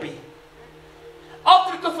koppie?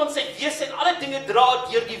 Afdrukke van sy wese en alle dinge dra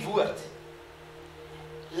deur die woord.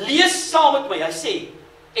 Lees saam met my, hy sê,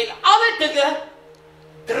 en alle dinge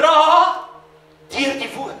dra deur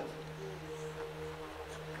die woord.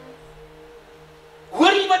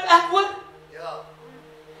 Hoor jy wat ek hoor?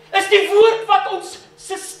 Is die woord wat ons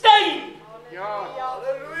sustain.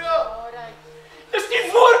 Halleluja. Is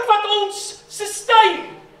die woord wat ons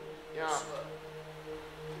sustain.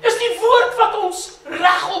 Is die woord wat ons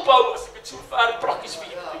reg ophou, as ek dit so ver prakties vir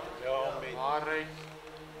julle.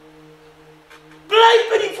 Bly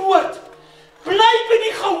by die woord. Bly by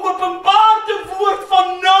die geopenbaarde woord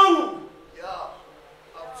van nou.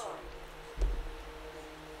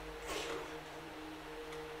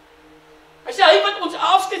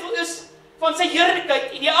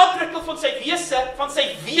 weerspieël van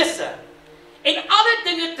sy wese. En alle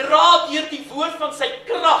dinge dra deur die woord van sy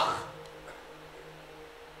krag.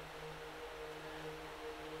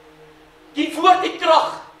 Die woord het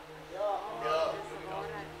krag.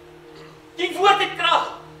 Die woord het krag.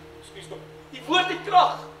 Die woord het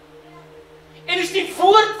krag. En dis die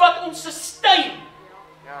woord wat ons sustain.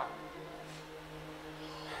 Ja.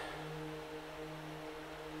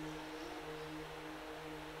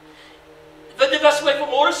 Dit was my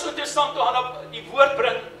vanmôre so interessant toe Hanna die woord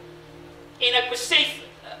bring en ek besef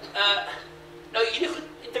nou hierdie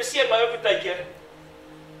goed interesseer my ook baie keer.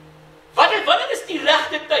 Wanneer is die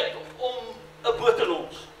regte tyd om 'n boot te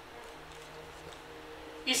launch?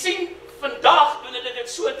 Jy sien vandag doen dit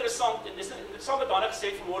so interessant en dis interessant wat Hanna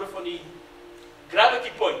gesê vanmôre van die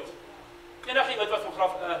gravity point. Enigiemand wat van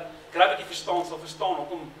gravity verstaan sal verstaan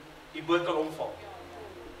hoekom die boot kan omval.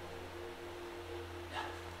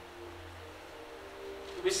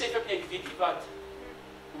 Ek besef ek weet nie wat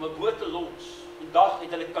om 'n boot te launch. Vandag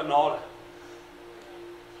het hulle kanale.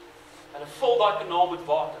 Hulle vul daai kanaal met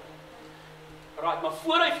water. Right, maar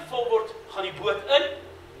voor hy vervul word, gaan die boot in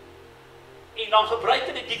en dan gebruik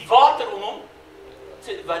hulle die water om hom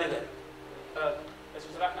te water. Is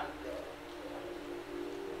ons reg nou?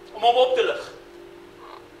 Om hom op te lig.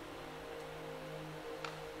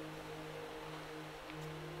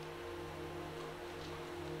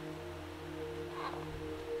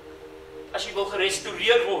 As jy wil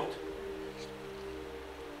gerestoreer word,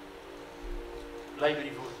 bly by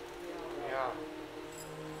die woord. Ja.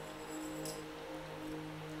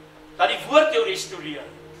 Dat die woord jou restoreer.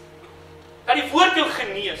 Dat die woord jou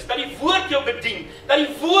genees, dat die woord jou bedien, dat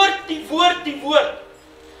die woord.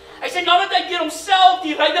 Hy sê nadat hy deur homself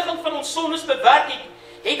die reiniging van ons sondes bewerk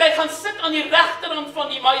het hy gaan sit aan die regterhand van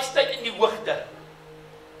die majesteit in die hoogte.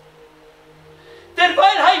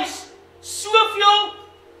 Terwyl hy soveel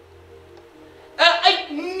 'n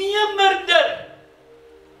uitnemerder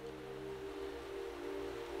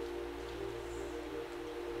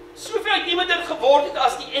geword het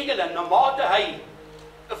as die engele, na mate hy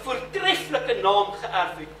 'n voortreffelike naam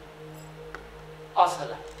geërf het as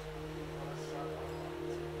hulle.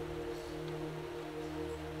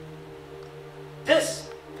 Dis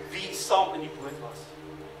wie saam in die boot was.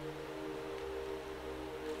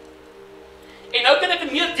 En nou kan ek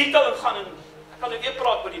in meer detail ingaan en ek kan nou weer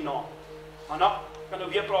praat oor die naam. Hanna, ek kan nou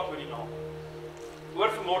weer praat oor die naam. Hoor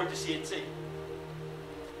vanmôre te sê, het sê.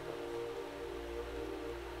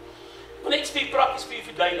 Want ek speel prakties vir u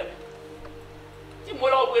verduidelik. Jy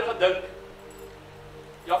moet daaroor gedink.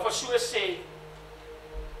 Ja, vir so sê,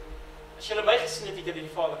 as jy my gesien het, het jy die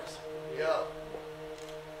Vader gesien. Ja.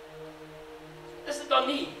 Is dit dan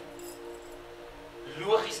nie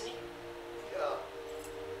logies nie? Ja.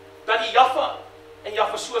 Dat die Jaffa en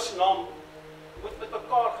Jaffa se naam moet met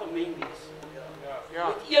mekaar gemeng wees. Ja.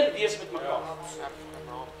 Moet een wees met mekaar. Ja.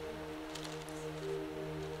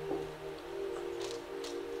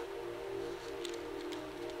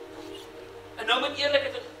 En nou met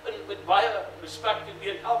eerlikheid en met baie respek te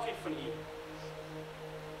weet elkeen van u.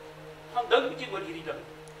 Gaan dink bietjie oor hierdie ding.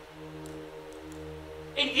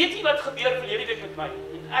 En weet jy wat gebeur verlede week met my?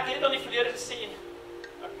 En ek het dit aan die verlede gesê en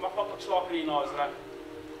ek mag op slaap hierna is reg.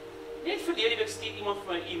 Net verlede week stuur iemand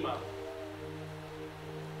vir my 'n e-mail.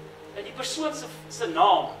 En die persoon se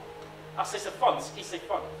naam, as sy se van, skies sy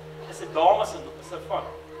van, is 'n dame se van.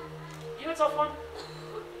 Jy weet al van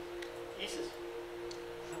Jesus.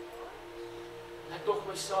 Ek dink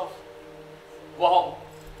myself, wow.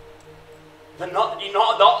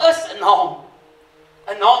 Daar is 'n naam.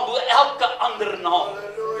 'n naam bo elke ander naam.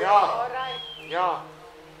 Ja. Ja.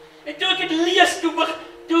 En toe ek dit lees, toe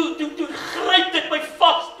gryp dit my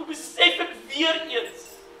vas, toe besef ek weer eens.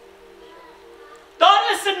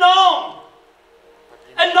 Daar is 'n naam.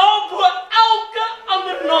 'n naam bo elke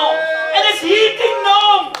ander naam. En dis hierdie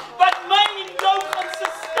naam wat my en jou gaan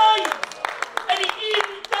sustain in die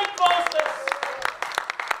ewigheid waar is.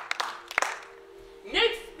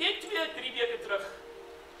 Net 2-3 weke terug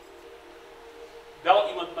bel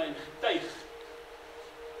iemand my en getuig.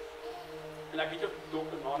 En ek het ook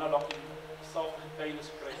dokter Nana Lakkie self getuienis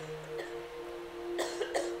gekry.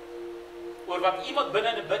 Oor wat iemand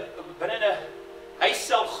binne 'n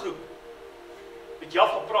huisselgroep met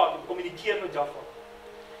Jaffa praat en kommunikeer met Jaffa.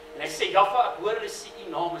 En hy sê, Jaffa, ek hoor hulle sê die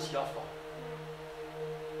naam is Jaffa.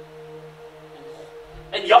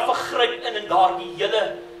 En Jaffa gryp in daardie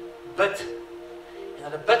hele bid. En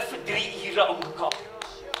hulle bid vir 3 ure om mekaar.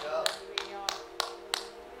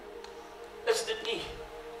 Is dit nie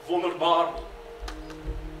wonderbaar nie?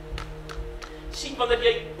 Sien wanneer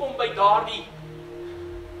jy kom by daardie,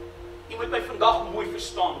 jy moet my vandag mooi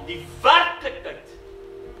verstaan, die werklikheid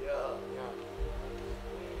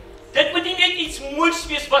iets moois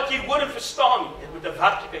wees wat jy hoor en verstaan nie. Dit moet 'n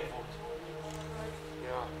werklikheid word.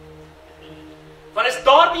 Ja. Want is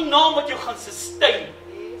daardie naam wat jou gaan sustain.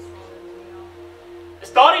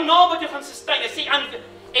 Is daardie naam wat jou gaan sustain. Hy sê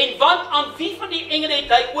en want aan wie van die engele het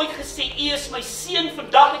hy ooit gesê, U is my seun,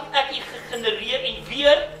 vandag het ek U gegenereer en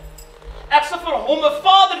weer ek sal vir hom 'n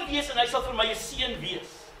vader wees en hy sal vir my 'n seun wees.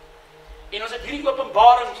 En ons het hierdie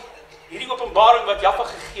openbaring wat Jaffa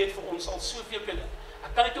gegee het vir ons al soveel keer.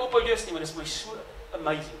 Ek kan dit nie ophou lees nie, maar dit is my so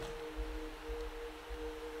amazing.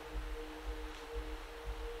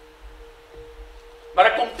 Maar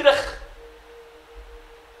ek kom terug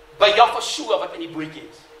by Jaffa wat in die bootjie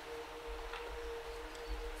is.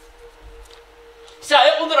 So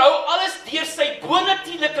hy onderhou alles deur sy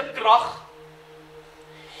bonatuurlike krag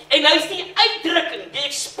en hy is die uitdrukking, die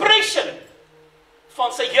expression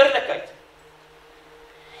van sy heerlikheid.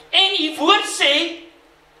 En die woord sê,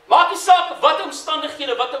 maak nie saak wat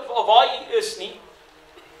omstandighede, waar jy is nie,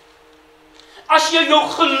 as jy jou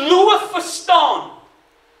geloof verstaan,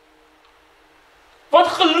 want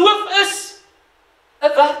geloof is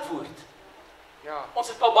 'n werkwoord. Ja. Ons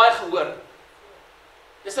het al baie gehoor.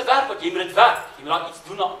 Dis 'n werkwoord, jy moet dit werk, jy moet daar iets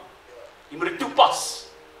doen aan. Jy moet dit toepas.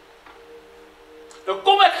 Nou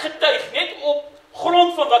kom ek getuig net op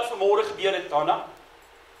grond van wat vanmôre gebeur het, Anna.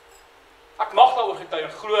 Ek mag daaroor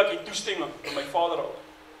getuig, glo ek het toestemming van my vader al.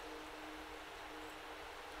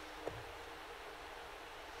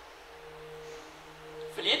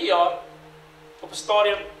 Verlede jaar op 'n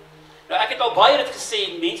stadium, nou ek het al baie dit gesê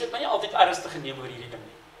en mense het my nie altyd ernstig geneem oor hierdie ding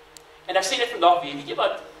nie. En ek sê dit vandag weer, weet jy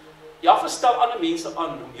wat? Ja, stel ander mense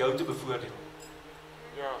aan om jou te bevoordeel.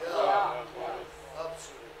 Ja.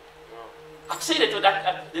 Absoluut. Ja. Ek sê dit want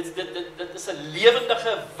dit is 'n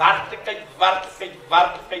lewendige werklikheid.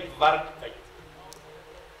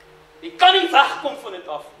 Jy kan nie wegkom van dit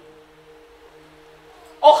af nie.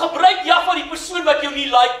 Al gebruik Jaffa die persoon wat jou nie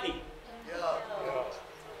like nie. Ja.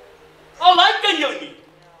 Al like hy jou nie.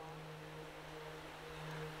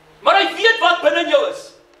 Maar hy weet wat binne jou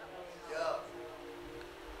is. Ja.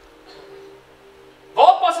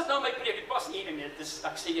 Waar pas dit nou my preek? Dit pas nie in nie.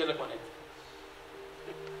 Ek sê eerlik maar net.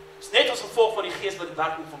 Dit is net as gevolg van die gees wat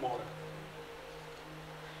werk met vanmôre.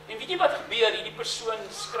 En weet jy wat gebeur? Hierdie persoon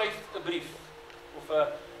skryf 'n brief of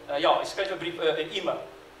hy skryf 'n brief, 'n e-mail.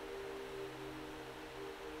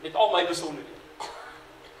 Met al my besonderhede.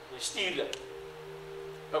 Hy stuur dit.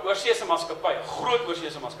 'n oorseese maatskappy, 'n groot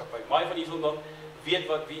oorseese maatskappy. Baie van julle dalk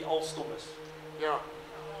weet wie Alstom is. Ja.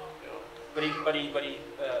 By die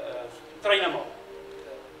treine maak.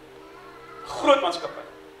 Groot maatskappy.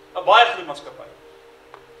 'n Baie groot maatskappy.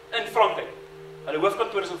 In Frankryk. Hulle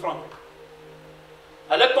hoofkantoor is in Frankryk.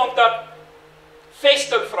 Hulle kontak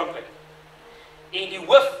Vestou Frankryk. En die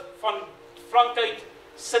hoof van Frankryk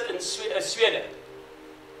sit in Swede.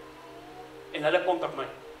 En hulle kontak my.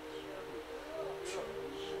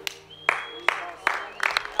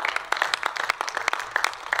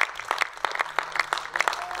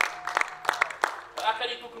 Ek kan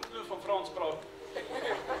nie koekenploeg van Frans praat.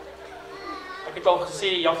 Ek het al gesê,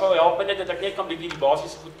 Jaffa, help my net dat ek net kan bietjie die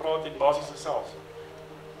basiese goed praat en basiese self.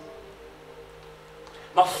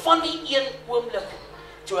 Maar van die een oomblik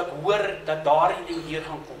toe ek hoor dat daardie ding hier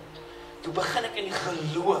gaan kom, toe begin ek in die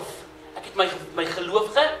geloof. Ek het my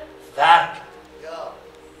geloof gewerk. Ja.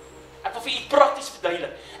 Ek wil vir u prakties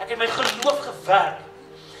verduidelik. Ek het my geloof gewerk.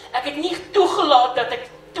 Ek het nie toegelaat dat ek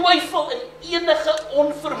twyfel in enige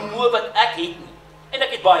onvermoë wat ek het nie. En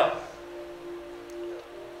ek het baie.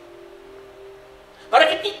 Maar ek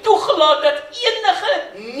het nie toegelaat dat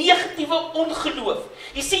enige negatiewe ongeloof.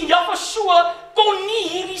 Jy sien, Jaffa kon nie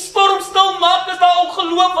hierdie storm stil maak as daar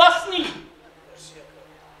ongeloof was nie.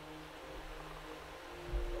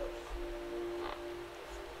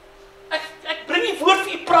 Ek bring die woord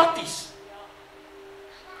vir u prakties.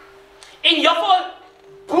 En Jaffa,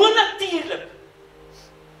 bonatuurlik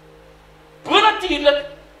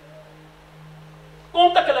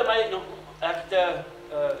kontak hulle my nog. Ek het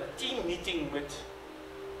 'n team meeting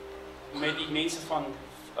met die mense van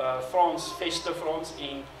Frans, Vestou Frans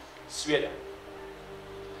en Swede.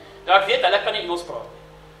 Nou ek weet, hulle kan nie Engels praat nie.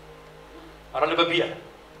 Maar hulle probeer.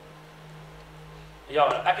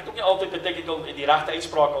 Ja, ek het ook nie altyd die regte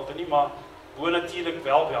uitspraak altyd nie, maar bonatuurlik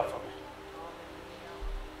wel van my.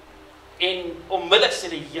 En onmiddellik sê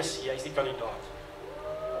hulle, yes, jy is die kandidaat.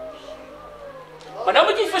 Maar nou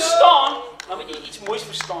moet jy verstaan, nou moet jy iets moois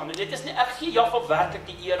verstaan. En dit is nie, ek gee Jaffa werklik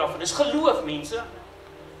die eer af. En dis geloof, mense.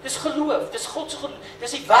 Dis geloof, dis God se geloof.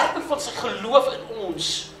 Dis die werking van sy geloof in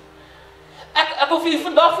ons. Ek wil vir julle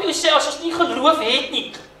vandag vir julle sê, as ons nie geloof het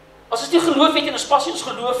nie, as ons nie geloof het en ons pas nie ons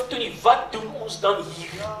geloof toe nie, wat doen ons dan hier?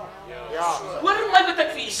 Ja. Hoor my wat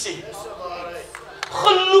ek vir julle sê.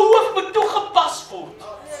 Geloof moet toegepas word.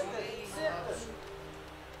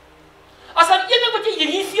 As dan een ding wat jy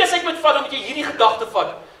hierdie fees uit moet vat, dan moet jy hierdie gedagte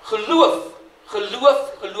vat. Geloof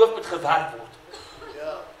moet gewerk word.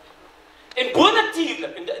 Ja. En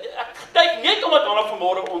bonatuurlik, en ek getuig net omdat Anna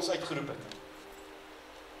vanmôre ons uitgeroep het.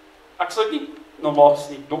 Ek sal nie normaal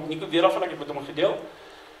nie, Dok Nico weer af van ek het met hom gedeel.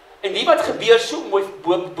 En die wat gebeur so mooi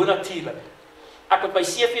bonatuurlik. Ek moet my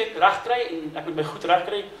CV regkry en ek moet my goed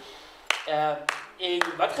regkry. En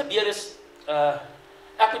wat gebeur is,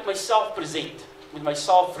 ek moet myself present, moet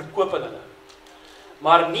myself verkoop aan hulle.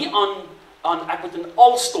 Maar nie aan ek moet in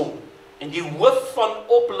Alstom, en die hoof van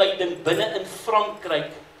opleiding binne in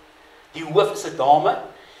Frankryk, die hoof is 'n dame,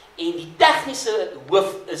 en die tegniese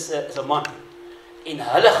hoof is 'n man, en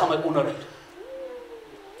hulle gaan my onderhoud.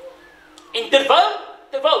 En terwyl,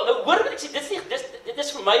 nou hoor ek sê, dit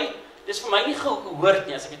is vir my nie gehoord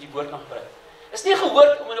nie, as ek die woord nog gebruik. Is nie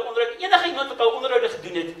gehoord om in 'n onderhoud, enige iemand wat al onderhoude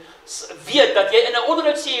gedoen het, weet dat jy in 'n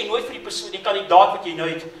onderhoud sê jy nooit vir die persoon, die kandidaat wat jy nou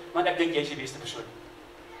het, want ek dink jy is die beste persoon.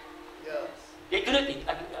 Ja. Jy doen dit nie,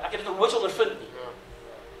 ek het dit nog nooit ondervind nie.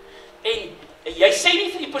 En jy sê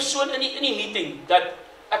nie vir die persoon in die meeting, dat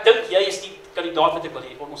ek dink jy is die kandidaat wat ek wil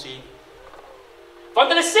hê, ons sê nie. Want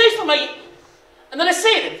hulle sê vir my, en hulle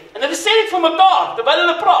sê dit vir mekaar, terwyl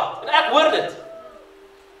hulle praat, en ek hoor dit.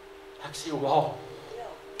 Ek sê, wow.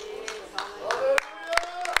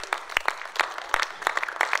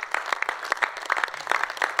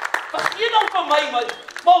 Vergeet dan van my,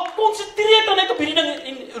 maar konsentreer dan net op hierdie ding,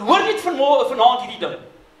 en hoor net vanaand hierdie ding.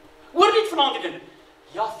 Hoor net vanaand hierdie ding.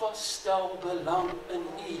 Jaffa stel belang in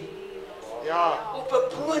u. Ja. Op 'n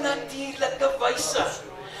bonatuurlike wyse.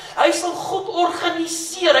 Hy sal God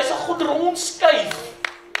organiseer, hy sal God rondskuif.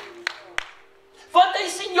 Want hy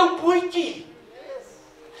sien jou bootjie.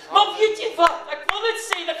 Maar weet jy wat, ek wil dit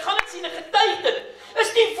sê, ek gaan dit sê, ek getuig dit,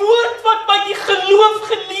 is die woord wat my die geloof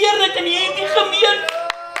geleer het in hierdie gemeente.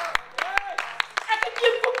 Ek het nie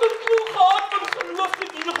 'n klou gehad van geloof toe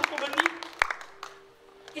hier gekom het nie.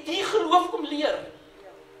 Ek het hier geloof kom leer.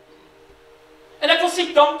 En ek wil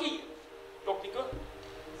sê, dankie, Dok Nico,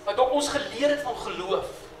 wat ons geleer het van geloof.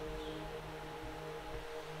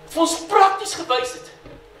 Vir ons prakties gewys het.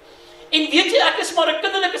 En weet jy, ek is maar 'n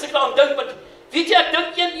kinderlik as ek daaraan dink, want weet jy, ek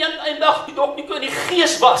dink een dag die Dok Nico in die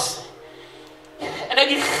gees was. En hy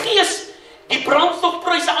die gees die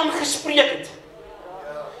brandstofpryse aangespreek het.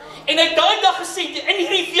 En hy daai dag gesê, in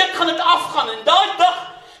hierdie week gaan dit afgaan, en daai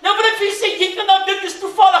dag, nou wil ek vir jy sê, jy kan nou dit is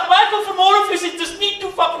toevallig, maar ek wil vanmôre vir jy sê, dit is nie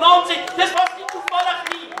toevallig, naam sê, dit was nie toevallig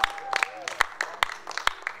nie.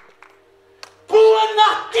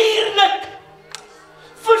 Bonatuurlik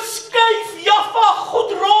verskuif Jaffa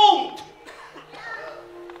God rond.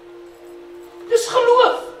 Dis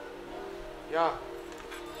geloof. Ja.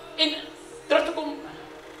 En terug te kom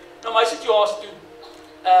na my situasie toe.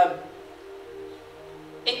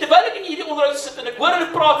 En terwyl ek in hierdie onderhoud sit en ek hoor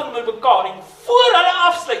hulle praat met mekaar en voor hulle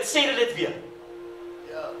afsluit, sê hulle dit weer.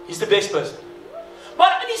 Ja. He's the best person.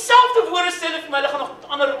 Maar in dieselfde woorde sê hulle vir my, hulle gaan nog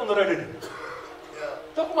ander onderhoude doen. Ja.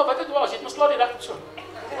 Toch maar wat het was, jy het my sla die reg op so.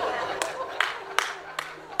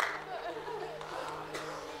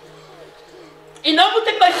 En nou moet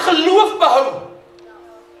ek my geloof behou.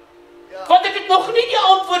 Ja. Want ek het nog nie die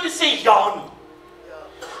antwoorde sê ja nie. Ja.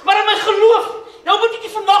 Maar in my geloof, nou moet ek die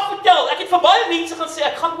vandag vertel, ek het vir baie mense gaan sê,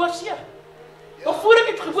 ek gaan oorsee. Nog voor ek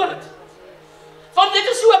het gehoor het. Want dit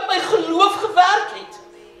is hoe ek my geloof gewerk het.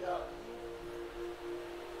 Ja.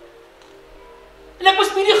 En ek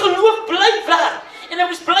moes met die geloof bly werk. En ek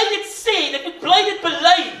moes bly dit sê, en ek moet bly dit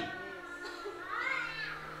bely.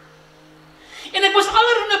 En ek moes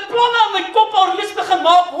allerlei planne in my kop al reeds begin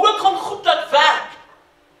maak, hoe ek gaan goed laat werk.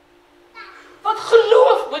 Want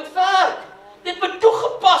geloof moet werk. Dit moet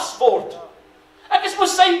toegepas word. Ek is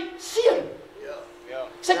mos sy seun. Ja. Ja.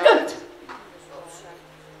 Sy kind.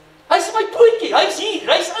 Hy is my bootjie, hy is hier,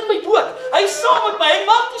 hy is in my boot. Hy is saam met my, hy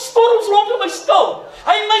maak die storms rondom my stil.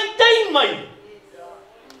 Hy maintain my.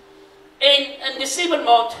 En in Desember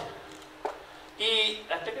maand,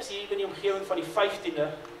 ek dink is hier in die omgewing van die 15de,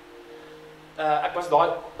 ek was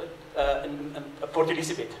daar in Port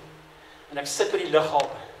Elizabeth. En ek sit by die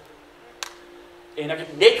lughawe. En ek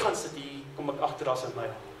het net gaan sit hier, kom ek agter daar's 'n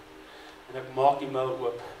myl. En ek maak die myl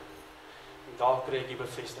oop. En daar kry ek die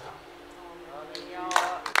bevestiging.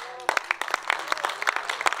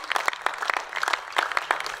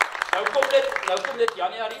 Nou kom dit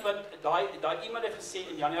Januarie, want daai iemand het gesê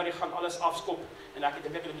in Januarie gaan alles afskop. En ek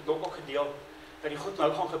dink ek het die dok ook gedeel dat die goed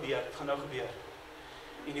nou gaan gebeur. Dit gaan nou gebeur.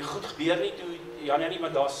 En die goed gebeur nie toe Januarie,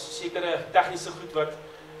 maar daar's sekere tegniese goed wat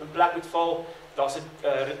in plek moet val. Daar's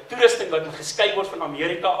 'n toerusting wat moet geskei word van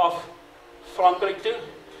Amerika af Frankryk toe.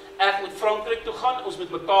 ek moet Frankryk toe gaan, ons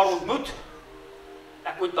moet mekaar ontmoet,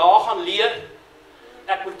 ek moet daar gaan leer,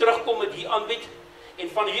 ek moet terugkom met die aanbied, en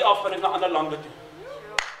van hier af gaan ek na ander lande toe.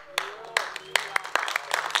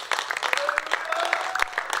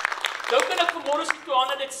 Nou kan ek vanmorgen sê toe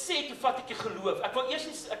aan en dit sê, toe vat ek die geloof. Ek wil eers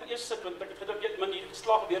sit, want ek het gedink, man, hier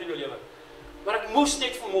geslaag gebeur in jou lewe. Maar ek moes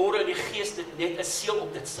net vanmorgen in die gees dit net 'n seël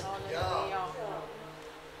op dit sit.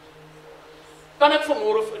 Kan ek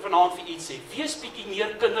vanmorgen vanaand vir iets sê, wees bietjie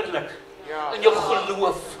meer kinderlik in jou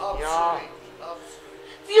geloof.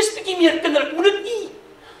 Wees bietjie meer kinderlik, moet dit nie.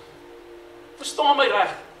 Verstaan my reg.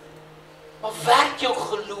 Maar werk jou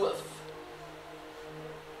geloof.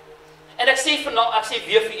 En ek sê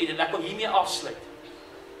weer vir u, en ek wil hiermee afsluit.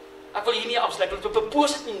 Ek wil op 'n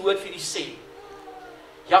positiewe noot vir u sê.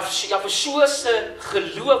 Yahweh se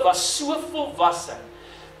geloof was so volwasse.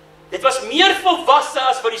 Dit was meer volwasse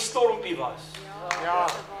as wat die stormpie was. Ja.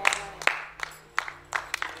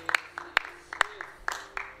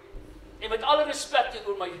 En met alle respek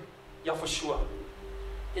oor my Yahweh.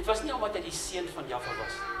 Dit was nie omdat hy die seun van Jahwe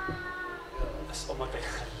was. Dit is omdat hy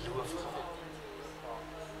geloof gehad het.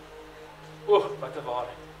 Wat 'n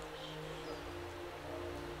waarheid.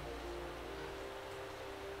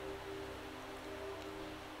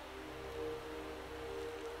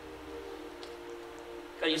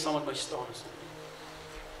 Kan jy saam met my staan asseblief?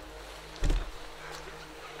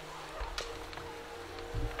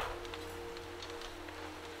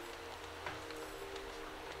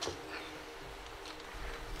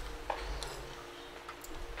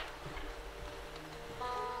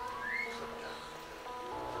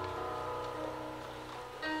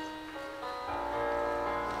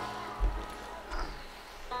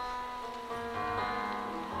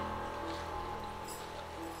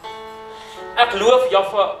 Ek loof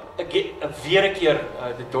Jaffa weer 'n keer,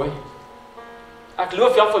 dit dooi. Ek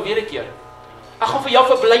loof Jaffa weer 'n keer. Ek gaan vir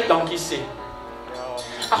Jaffa bly dankie sê.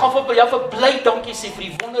 Ek gaan vir Jaffa bly dankie sê vir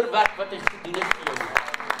die wonderwerk wat hy gedoen het vir jou.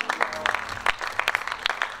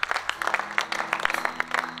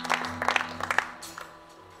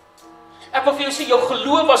 Ek wil vir jou sê, jou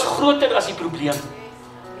geloof was groter as die probleem.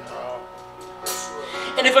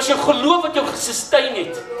 En dit was jou geloof wat jou gesustain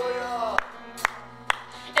het.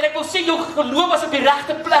 En ek wil sê, jou geloof was op die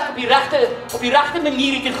regte plek, op die regte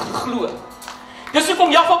manier het jy geglo. Dis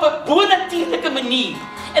hoekom Jahwe op 'n bonatuurlike manier.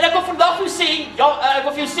 En ek wil vandag vir jou sê, ek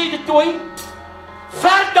wil vir jou sê dit toe,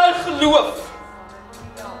 werk daai geloof.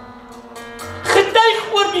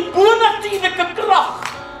 Getuig oor die bonatuurlike krag.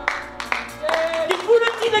 Die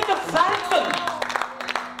bonatuurlike werking.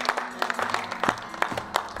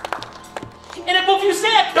 En ek wil vir jou sê,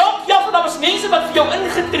 ek dank Jahwe, daar was mense wat vir jou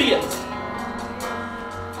ingetree het.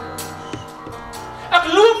 Ek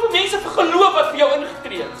loof vir mense vir geloof wat vir jou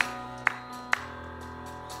ingetree het.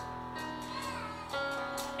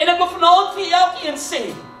 En ek wil vanaand vir elkeen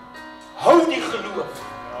sê, hou die geloof.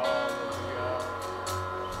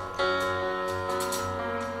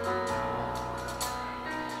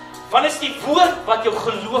 Want is die woord wat jou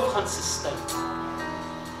geloof gaan sustain.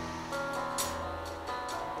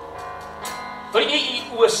 Wil jy u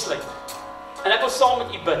oë sluit? En ek wil saam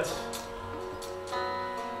met u bid.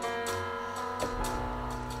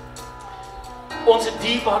 Ons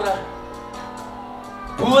dierbare,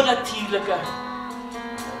 bonatuurlike,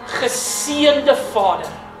 geseënde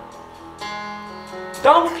Vader.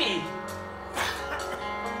 Dankie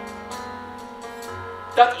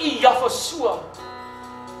dat u Jahwe so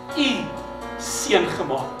u seun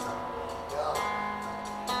gemaak.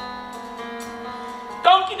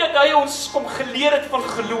 Dankie dat hy ons kom geleer het van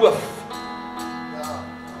geloof.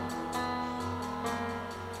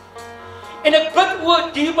 En ek bid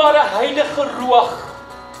o dierbare heilige Ruach,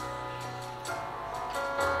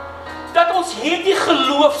 dat ons hierdie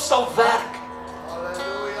geloof sal werk.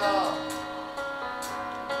 Halleluja.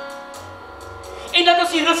 En dat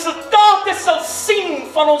ons die resultate sal sien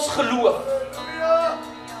van ons geloof. Halleluja.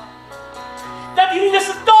 Dat hierdie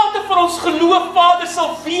resultate van ons geloof, Vader,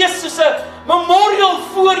 sal wees soos 'n memorial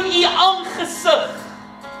voor u aangesig.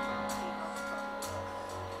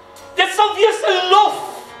 Dit sal wees 'n lof.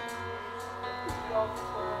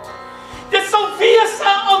 Dit sal wees 'n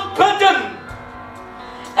aanbidding,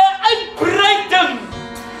 'n uitbreiding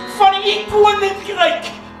van u koninkryk.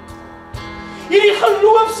 Hierdie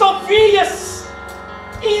geloof sal wees,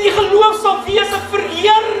 'n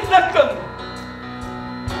verheerliking,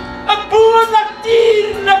 'n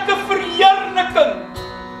bonatuurlike verheerliking,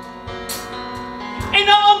 en 'n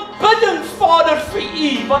aanbidding, Vader, vir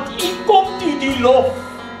u, want u kom toe die lof,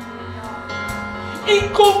 u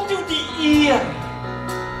kom toe die eer.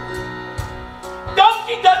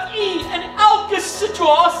 Dankie dat u in elke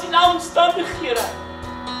situasie en omstandighede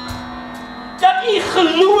dat u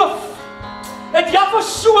geloof, dat Jahwe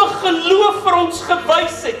so geloof vir ons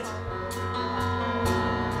gewys het.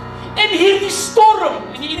 En hierdie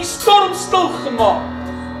storm stil gemaak.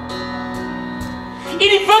 En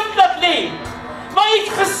die wind laat lê, maar hy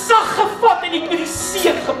het gesag gevat en het met die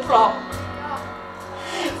see gepraat.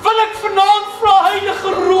 Wil ek vanaand vra,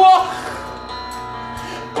 Heilige Ruach,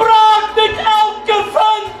 praat met elke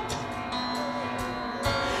wind,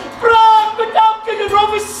 praat met elke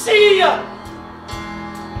Roepersfontein.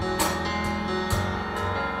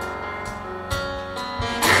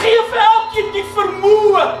 Geef elkeen die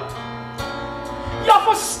vermoë, ja,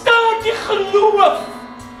 verstaan die geloof,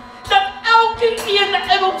 dat elke een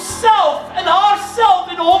in homself, in haarself,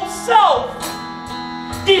 in homself,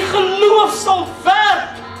 die geloof sal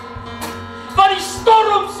werk, wat die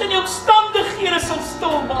storms en die omstandighede sal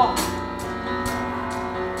stilmaak.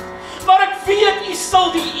 Maar ek weet, u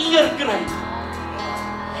sal die eer kry,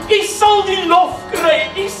 u sal die lof kry,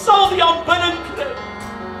 u sal die aanbidding kry.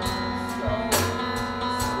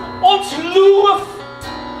 Ons loof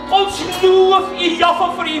u, Jahwe,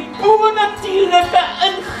 vir u bonatuurlike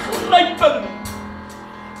ingryping,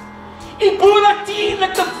 u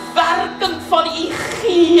bonatuurlike werking van u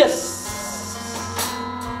Gees,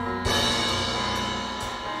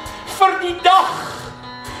 vir die dag,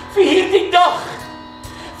 vir hierdie dag,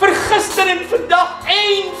 vir gister en vandag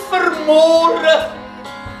en vir môre.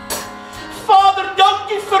 Vader,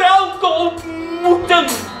 dankie vir elke ontmoeting,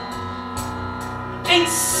 en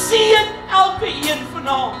seën elke een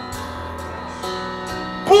vanaand.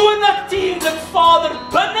 Bonatuurlik, Vader,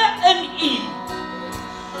 binne in u.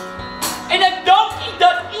 En ek dank u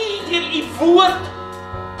dat u deur u woord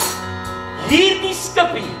hierdie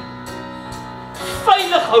skipie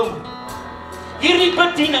veilig hou. Hierdie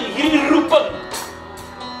bediening, hierdie roeping.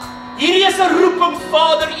 Hierdie is 'n roeping,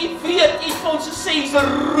 Vader. U weet, u het ons gesê is 'n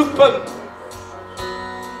roeping.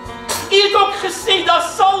 U het ook gesê, daar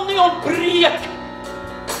sal nie ontbreek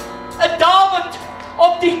 'n Dawid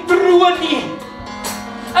op die troon nie.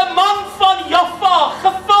 'n man van Jahwe,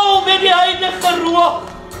 gevul met die Heilige Ruach.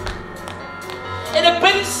 En ek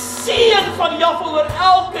bid die seën van Jahwe oor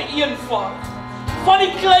elke een van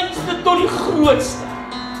die kleinste tot die grootste.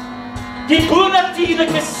 Die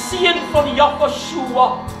bonatuurlike seën van Jahwe,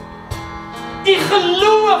 die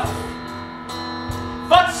geloof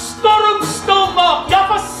wat storm stil maak.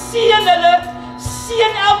 Jahwe seën hulle,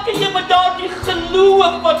 seën elke een met daardie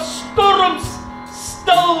geloof wat storms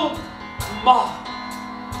stil maak.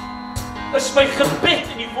 Is my gebed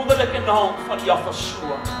in die wonderlike naam van Jahwe.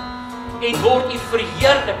 En word u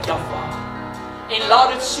verheerlik, Jahwe. En laat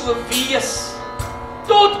dit so wees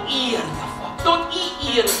tot eer, Jahwe, tot u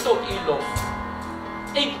eer en tot u lof.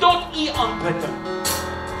 En tot u aanbidding.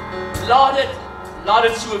 Laat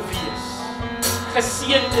dit so wees.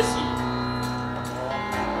 Geseënd is u.